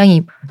아니고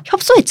굉장히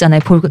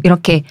협소했잖아요.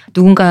 이렇게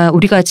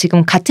우리가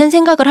지금 같은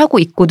생각을 하고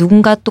있고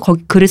누군가 또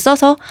거기 글을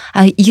써서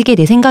이게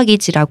내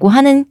생각이지라고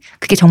하는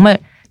그게 정말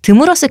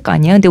드물었을 거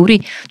아니에요. 근데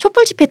우리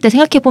촛불 집회 때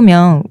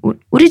생각해보면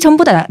우리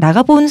전부 다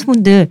나가보는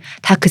분들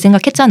다 그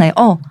생각했잖아요.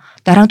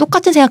 나랑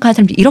똑같은 생각하는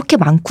사람들이 이렇게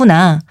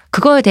많구나.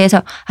 그거에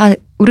대해서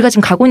우리가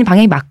지금 가고 있는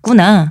방향이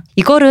맞구나.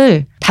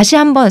 이거를 다시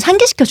한번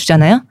상기시켜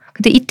주잖아요.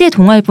 근데 이때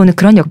동아일보는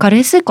그런 역할을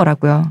했을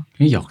거라고요.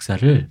 이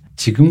역사를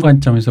지금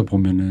관점에서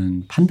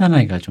보면은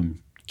판단하기가 좀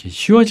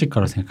쉬워질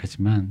거라고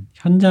생각하지만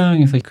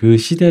현장에서 그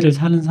시대를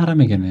사는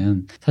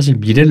사람에게는 사실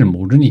미래를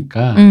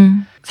모르니까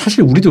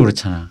사실 우리도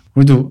그렇잖아.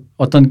 우리도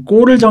어떤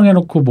골을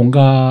정해놓고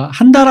뭔가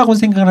한다라고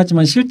생각을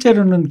하지만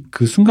실제로는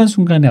그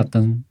순간순간의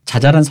어떤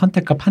자잘한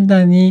선택과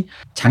판단이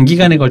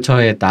장기간에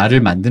걸쳐의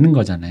나를 만드는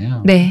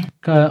거잖아요. 네.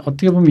 그러니까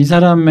어떻게 보면 이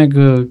사람의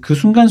그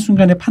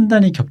순간순간의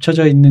판단이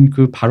겹쳐져 있는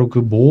바로 그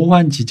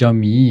모호한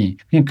지점이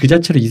그냥 그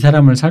자체로 이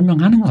사람을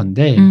설명하는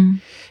건데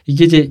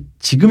이게 이제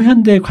지금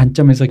현대의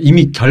관점에서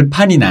이미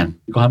결판이 난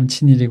이거 하면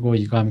친일이고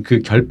이거 하면 그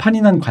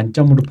결판이 난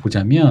관점으로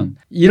보자면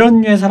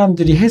이런 류의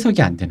사람들이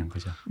해석이 안 되는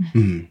거죠.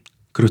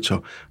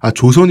 그렇죠.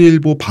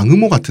 조선일보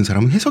방음호 같은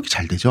사람은 해석이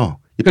잘 되죠.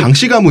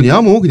 방씨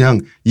가문이야 뭐 그냥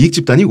이익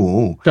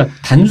집단이고. 그러니까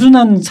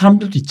단순한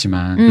사람들도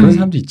있지만 그런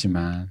사람도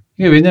있지만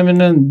이게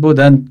왜냐면은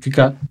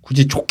그러니까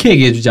굳이 좋게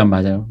얘기해주자면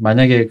맞아요.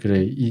 만약에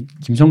이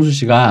김성수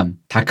씨가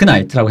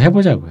다크나이트라고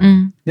해보자고요.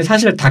 근데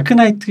사실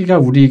다크나이트가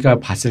우리가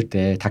봤을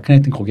때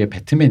다크나이트는 거기에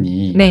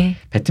배트맨이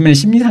배트맨의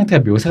심리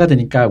상태가 묘사가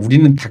되니까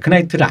우리는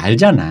다크나이트를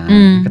알잖아.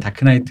 그러니까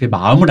다크나이트의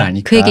마음을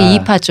아니까. 그에게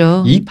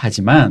이입하죠.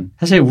 이입하지만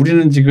사실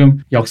우리는 지금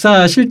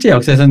실제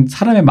역사에서는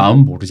사람의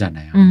마음은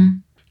모르잖아요.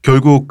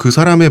 결국 그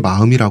사람의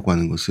마음이라고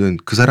하는 것은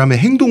그 사람의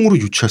행동으로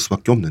유추할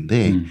수밖에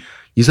없는데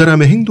이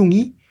사람의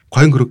행동이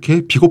과연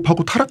그렇게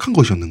비겁하고 타락한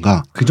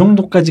것이었는가? 그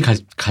정도까지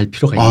갈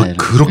필요가 있나요?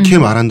 그렇게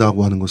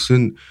말한다고 하는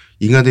것은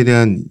인간에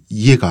대한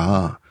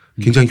이해가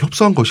굉장히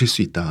협소한 것일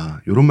수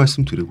있다. 이런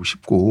말씀 드리고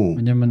싶고.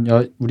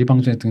 왜냐하면 우리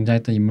방송에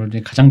등장했던 인물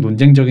중에 가장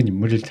논쟁적인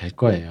인물이 될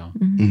거예요.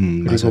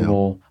 그리고 맞아요.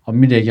 뭐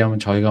엄밀히 얘기하면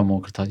저희가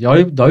뭐 그렇다.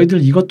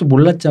 너희들 이것도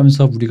몰랐지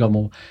하면서 우리가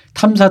뭐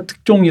탐사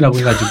특종이라고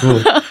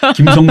해가지고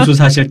김성수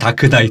사실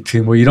다크나이트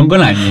뭐 이런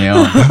건 아니에요.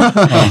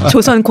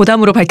 조선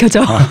고담으로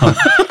밝혀져.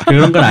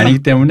 그런 건 아니기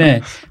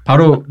때문에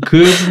바로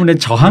그 부분의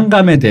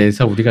저항감에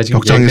대해서 우리가 지금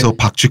벽장에서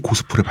박쥐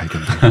고스프레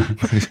발견돼.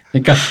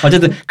 그러니까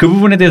어쨌든 그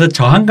부분에 대해서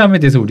저항감에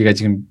대해서 우리가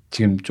지금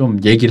좀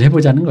얘기를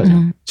해보자는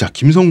거죠. 자,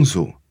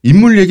 김성수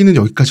인물 얘기는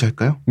여기까지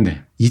할까요?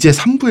 네. 이제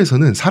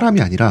 3부에서는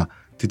사람이 아니라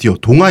드디어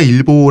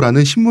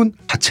동아일보라는 신문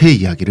자체의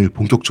이야기를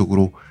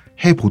본격적으로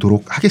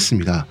해보도록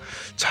하겠습니다.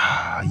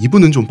 자,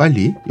 2부는 좀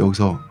빨리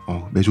여기서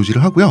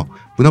매조지를 하고요.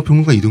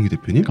 문화평론가 이동규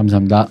대표님,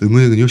 감사합니다.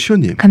 의문의 그녀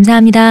시온님,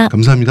 감사합니다.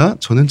 감사합니다.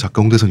 저는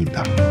작가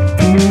홍대선입니다.